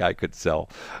 Man, that guy could sell.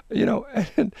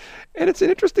 And it's an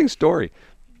interesting story.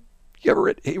 You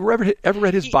ever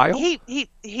read his bio? He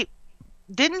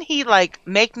didn't he like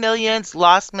make millions,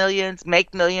 lost millions,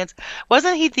 make millions?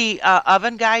 Wasn't he the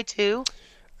oven guy too?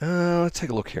 Let's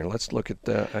take a look here. Let's look at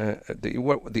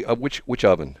which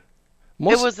oven.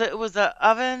 It was a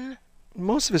oven.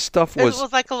 Most of his stuff was. It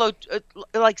was like a low,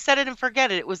 like set it and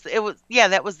forget it. It was yeah,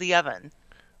 that was the oven.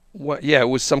 What? Yeah, it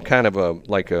was some kind of a.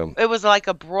 It was like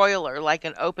a broiler, like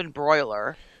an open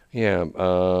broiler. Yeah,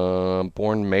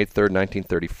 born May 3rd,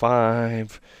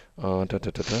 1935.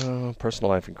 Personal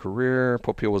life and career.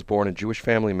 Popeil was born in a Jewish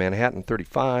family in Manhattan,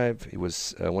 35. He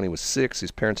was when he was 6, his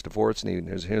parents divorced, and he and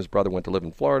his brother went to live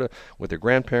in Florida with their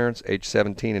grandparents. Age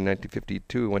 17 in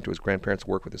 1952, he went to his grandparents to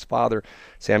work with his father,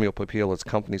 Samuel Popeil, his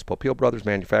company's Popeil Brothers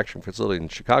manufacturing facility in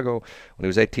Chicago. When he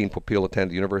was 18, Popeil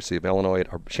attended the University of Illinois.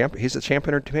 He's a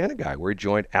Champaign-Urbana guy, where he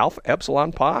joined Alpha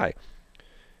Epsilon Pi.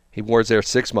 He was there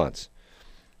 6 months.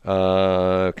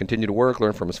 Continued to work,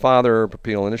 learned from his father.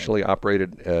 Popeil initially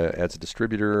operated as a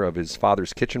distributor of his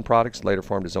father's kitchen products, later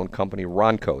formed his own company,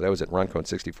 Ronco. That was at Ronco in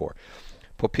 1964.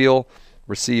 Popeil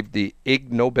received the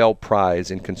Ig Nobel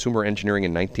Prize in Consumer Engineering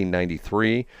in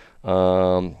 1993.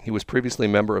 He was previously a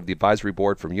member of the advisory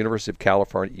board from University of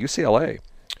California, UCLA.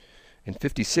 In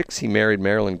 1956, he married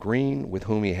Marilyn Green, with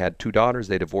whom he had 2 daughters.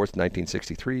 They divorced in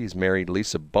 1963. He's married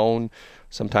Lisa Bone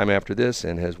sometime after this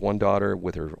and has 1 daughter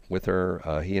with her.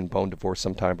 He and Bone divorced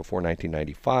sometime before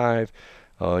 1995.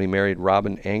 He married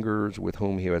Robin Angers, with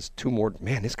whom he has 2 more.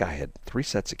 Man, this guy had 3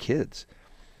 sets of kids.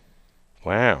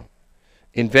 Wow.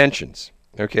 Inventions.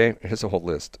 Okay, here's a whole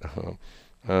list.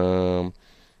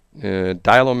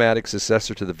 Dialomatic,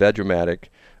 successor to the Vegomatic.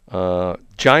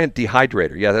 Giant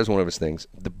dehydrator. Yeah, that was one of his things.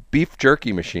 The beef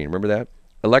jerky machine. Remember that?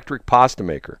 Electric pasta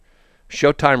maker.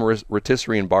 Showtime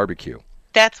rotisserie and barbecue.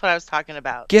 That's what I was talking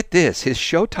about. Get this. His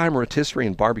Showtime rotisserie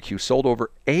and barbecue sold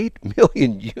over 8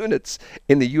 million units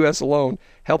in the U.S. alone,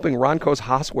 helping Ronco's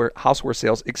houseware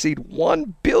sales exceed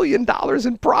 $1 billion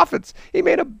in profits. He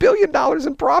made $1 billion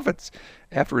in profits.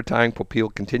 After retiring,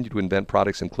 Popeil continued to invent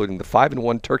products including the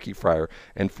 5-in-1 turkey fryer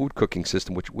and food cooking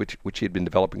system, which he had been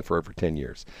developing for over 10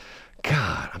 years.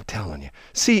 God, I'm telling you.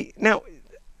 See, now,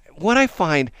 what I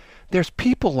find, there's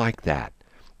people like that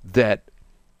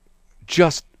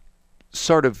just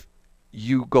sort of,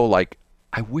 you go like,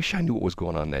 I wish I knew what was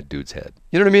going on in that dude's head.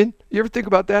 You know what I mean? You ever think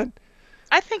about that?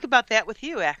 I think about that with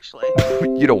you, actually.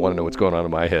 You don't want to know what's going on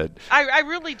in my head. I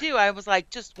really do. I was like,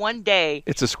 just one day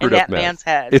it's a screwed up in that mess. Man's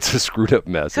head. It's a screwed up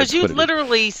mess. Because you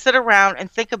literally sit around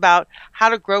and think about how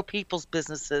to grow people's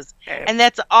businesses. And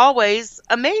that's always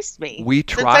amazed me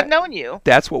since I've known you.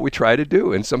 That's what we try to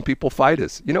do. And some people fight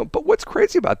us. But what's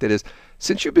crazy about that is,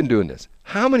 since you've been doing this,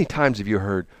 how many times have you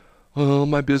heard, oh,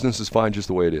 my business is fine just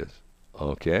the way it is?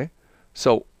 Okay.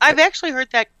 So I've actually heard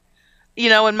that,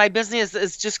 and my business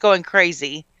is just going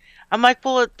crazy. I'm like,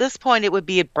 well, at this point, it would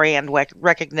be a brand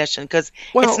recognition because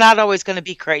it's not always going to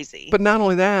be crazy. But not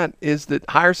only that is that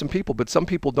hire some people, but some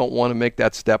people don't want to make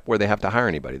that step where they have to hire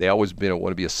anybody. They always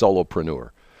want to be a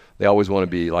solopreneur. They always want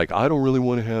to be like, I don't really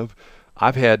want to have.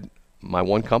 I've had my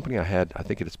one company. I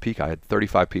think at its peak, I had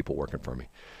 35 people working for me.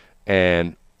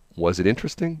 And was it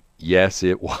interesting? Yes,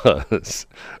 it was.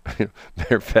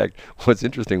 Matter of fact, what's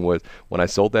interesting was when I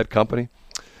sold that company,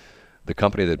 the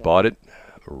company that bought it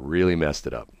really messed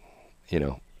it up.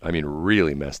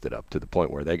 Really messed it up to the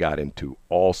point where they got into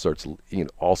all sorts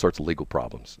of legal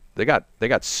problems. They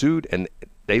got sued and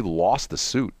they lost the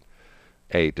suit,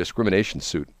 a discrimination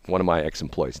suit. One of my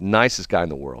ex-employees, nicest guy in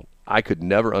the world. I could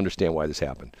never understand why this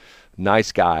happened.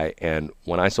 Nice guy, and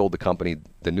when I sold the company,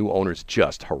 the new owners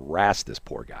just harassed this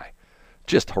poor guy.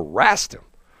 Just harassed him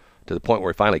to the point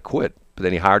where he finally quit. But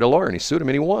then he hired a lawyer and he sued him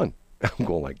and he won. I'm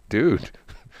going like, dude,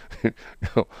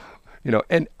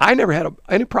 and I never had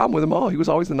any problem with him at all. He was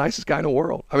always the nicest guy in the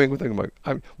world. I mean,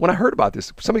 when I heard about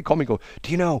this, somebody called me and go,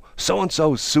 do you know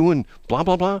so-and-so suing blah,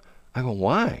 blah, blah? I go,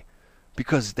 why?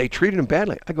 Because they treated him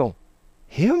badly. I go,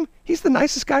 him? He's the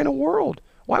nicest guy in the world.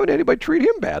 Why would anybody treat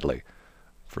him badly?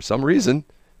 For some reason,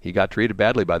 he got treated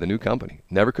badly by the new company.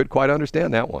 Never could quite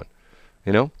understand that one,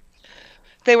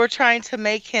 They were trying to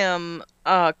make him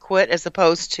quit as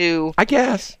opposed to, I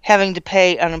guess, having to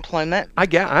pay unemployment. I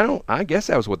guess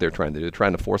that was what they're trying to do,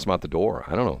 trying to force him out the door.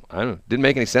 I don't know. Didn't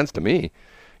make any sense to me.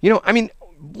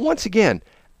 Once again,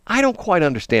 I don't quite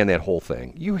understand that whole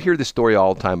thing. You hear this story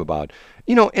all the time about,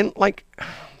 and like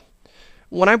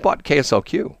when I bought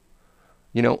KSLQ,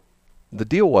 the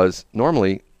deal was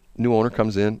normally new owner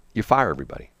comes in, you fire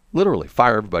everybody. Literally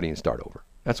fire everybody and start over.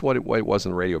 That's what it was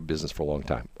in the radio business for a long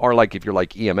time. Or like if you're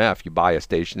like EMF, you buy a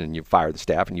station and you fire the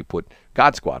staff and you put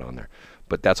God Squad on there.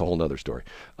 But that's a whole nother story.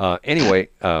 Anyway,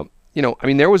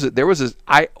 there was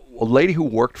a lady who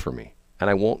worked for me. and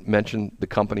I won't mention the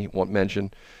company, won't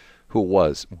mention who it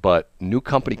was, but new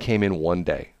company came in one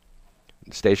day.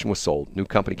 The station was sold. New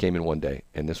company came in one day,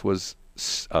 and this was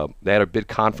they had a big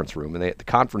conference room, and the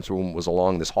conference room was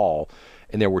along this hall,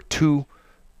 and there were two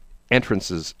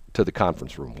entrances to the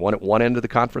conference room, one at one end of the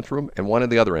conference room and one at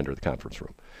the other end of the conference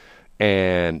room.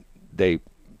 And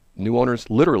new owners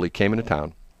literally came into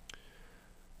town,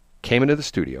 came into the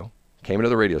studio, came into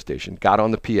the radio station, got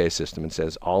on the PA system and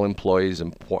says, all employees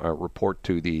report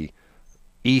to the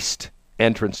east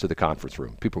entrance to the conference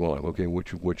room. People were like, okay,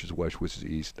 which is west, which is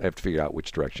east? I have to figure out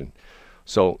which direction.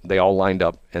 So they all lined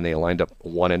up, and they lined up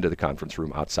one end of the conference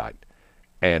room outside.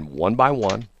 And one by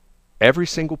one, every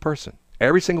single person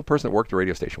that worked the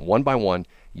radio station, one by one,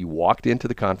 you walked into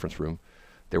the conference room.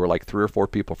 There were like 3 or 4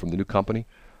 people from the new company.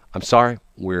 I'm sorry,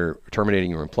 we're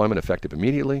terminating your employment effective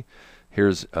immediately.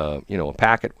 Here's a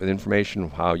packet with information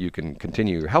of how you can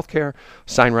continue your health care.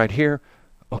 Sign right here.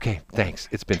 Okay, thanks.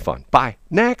 It's been fun. Bye.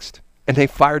 Next. And they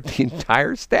fired the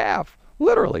entire staff.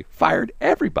 Literally fired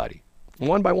everybody.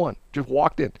 One by one. Just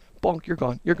walked in. Bonk, you're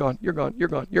gone. You're gone. You're gone. You're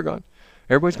gone. You're gone.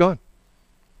 Everybody's gone.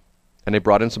 And they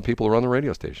brought in some people to run the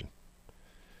radio station.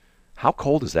 How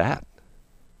cold is that?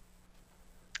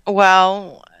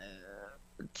 Well,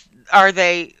 were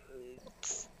they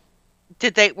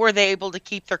able to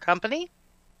keep their company?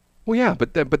 Well, yeah,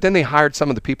 but then they hired some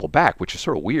of the people back, which is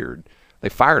sort of weird. They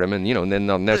fired them, and and then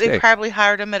on the next day, they probably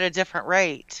hired them at a different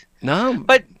rate. No,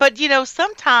 but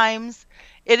sometimes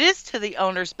it is to the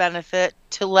owner's benefit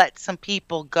to let some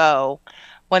people go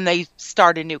when they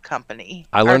start a new company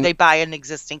or they buy an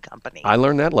existing company. I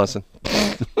learned that lesson.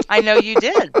 I know you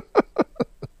did.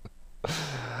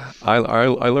 I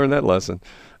learned that lesson.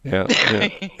 Yeah.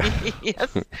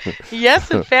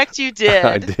 Yes, in fact you did.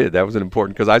 I did. That was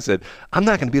important because I said, I'm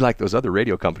not going to be like those other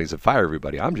radio companies that fire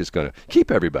everybody. I'm just going to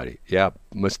keep everybody. Yeah,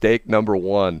 mistake number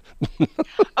 1.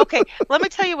 Okay, let me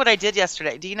tell you what I did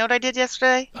yesterday. Do you know what I did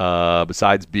yesterday?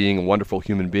 Besides being a wonderful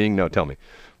human being? No, tell me.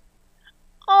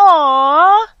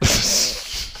 Aww.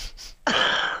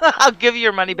 I'll give you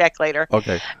your money back later.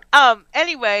 Okay.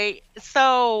 Anyway,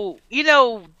 so,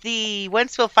 the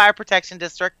Wentzville Fire Protection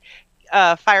District,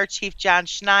 Fire Chief John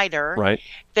Schneider. Right.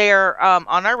 They're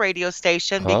on our radio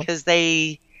station because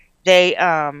they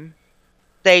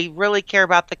really care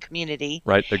about the community.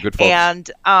 Right. They're good folks. And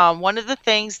one of the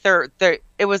things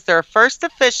it was their first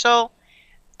official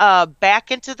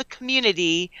back into the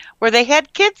community where they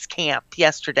had kids camp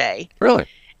yesterday. Really?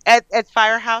 At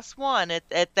Firehouse 1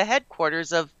 at the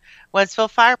headquarters of Wentzville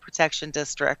Fire Protection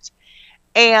District.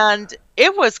 And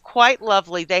it was quite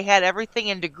lovely. They had everything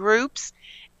into groups.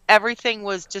 Everything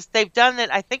was just, they've done it,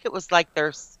 I think it was like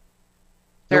their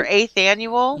 8th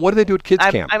annual. What do they do at kids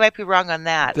camp? I might be wrong on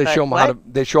that. They show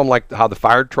them like how the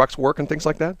fire trucks work and things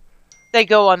like that? They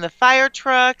go on the fire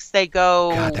trucks. They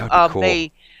go, God, that would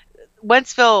be cool.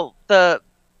 Wentzville, the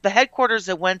headquarters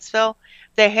of Wentzville,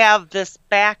 they have this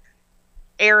back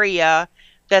area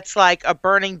that's like a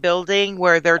burning building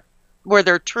where their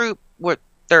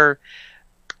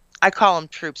I call them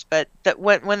troops, but that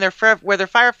where their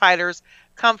firefighters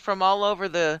come from all over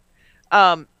the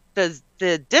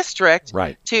district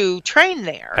to train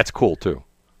there. That's cool too.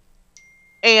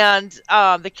 And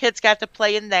the kids got to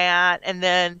play in that, and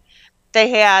then they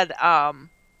have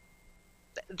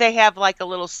like a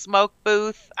little smoke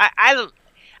booth.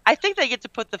 I think they get to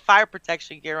put the fire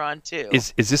protection gear on too.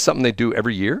 Is this something they do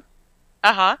every year?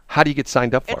 Uh-huh. How do you get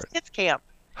signed up for it? It's kids camp.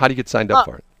 How do you get signed up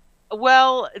for it?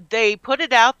 Well, they put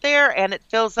it out there, and it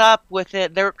fills up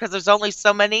within there because there's only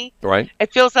so many. Right.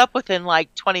 It fills up within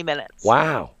like 20 minutes.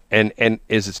 Wow. And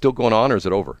is it still going on, or is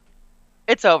it over?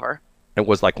 It's over. It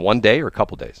was like one day or a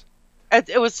couple days?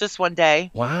 It was just one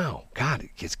day. Wow. God,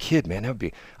 as a kid, man, that would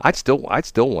be. I'd still want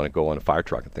to go on a fire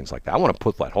truck and things like that. I want to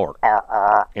put that horn.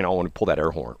 I want to pull that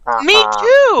air horn. Me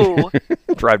too.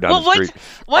 Drive down the street.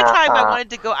 One time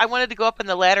I wanted to go up in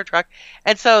the ladder truck,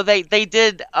 and so they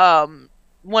did.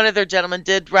 One of their gentlemen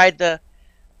did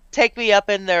take me up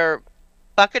in their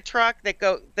bucket truck that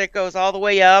goes all the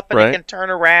way up and it can turn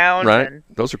around. Right. And,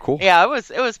 those are cool. Yeah,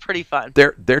 it was pretty fun.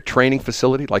 Their training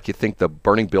facility, like you think the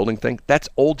burning building thing, that's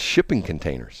old shipping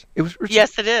containers.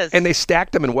 Yes, it is. And they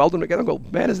stacked them and welded them together and go,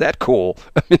 man, is that cool?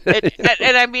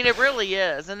 And I mean, it really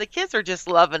is. And the kids are just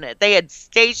loving it. They had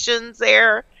stations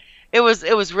there. It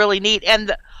was really neat.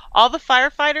 And all the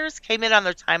firefighters came in on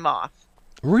their time off.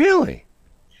 Really?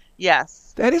 Yes.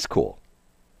 That is cool.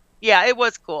 Yeah, it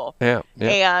was cool. Yeah.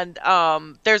 And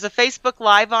there's a Facebook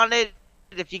Live on it.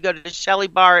 If you go to Shelley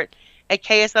Bart at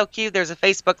KSLQ, there's a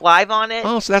Facebook Live on it.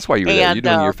 Oh, so that's why you were there. You're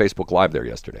doing your Facebook Live there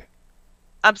yesterday.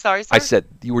 I'm sorry, sir? I said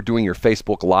you were doing your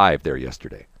Facebook Live there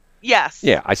yesterday. Yes.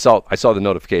 Yeah, I saw the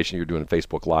notification you were doing a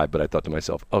Facebook Live, but I thought to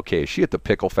myself, okay, is she at the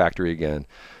pickle factory again?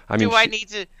 I mean, Do I need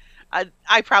to?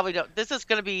 I probably don't. This is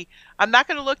going to be. I'm not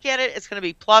going to look at it. It's going to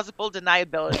be plausible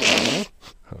deniability.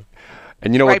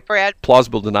 and you know Right, what? Brad?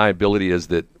 Plausible deniability is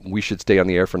that we should stay on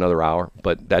the air for another hour,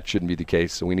 but that shouldn't be the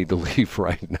case. So we need to leave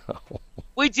right now.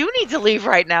 We do need to leave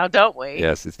right now, don't we?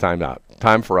 Yes, it's time out.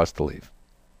 Time for us to leave.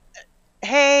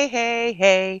 Hey, hey,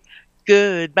 hey.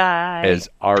 Goodbye. As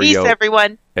Peace, REO,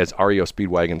 everyone. as REO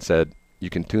Speedwagon said, you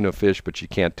can tune a fish, but you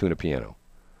can't tune a piano.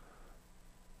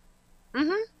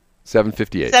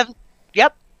 7:58.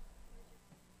 Yep.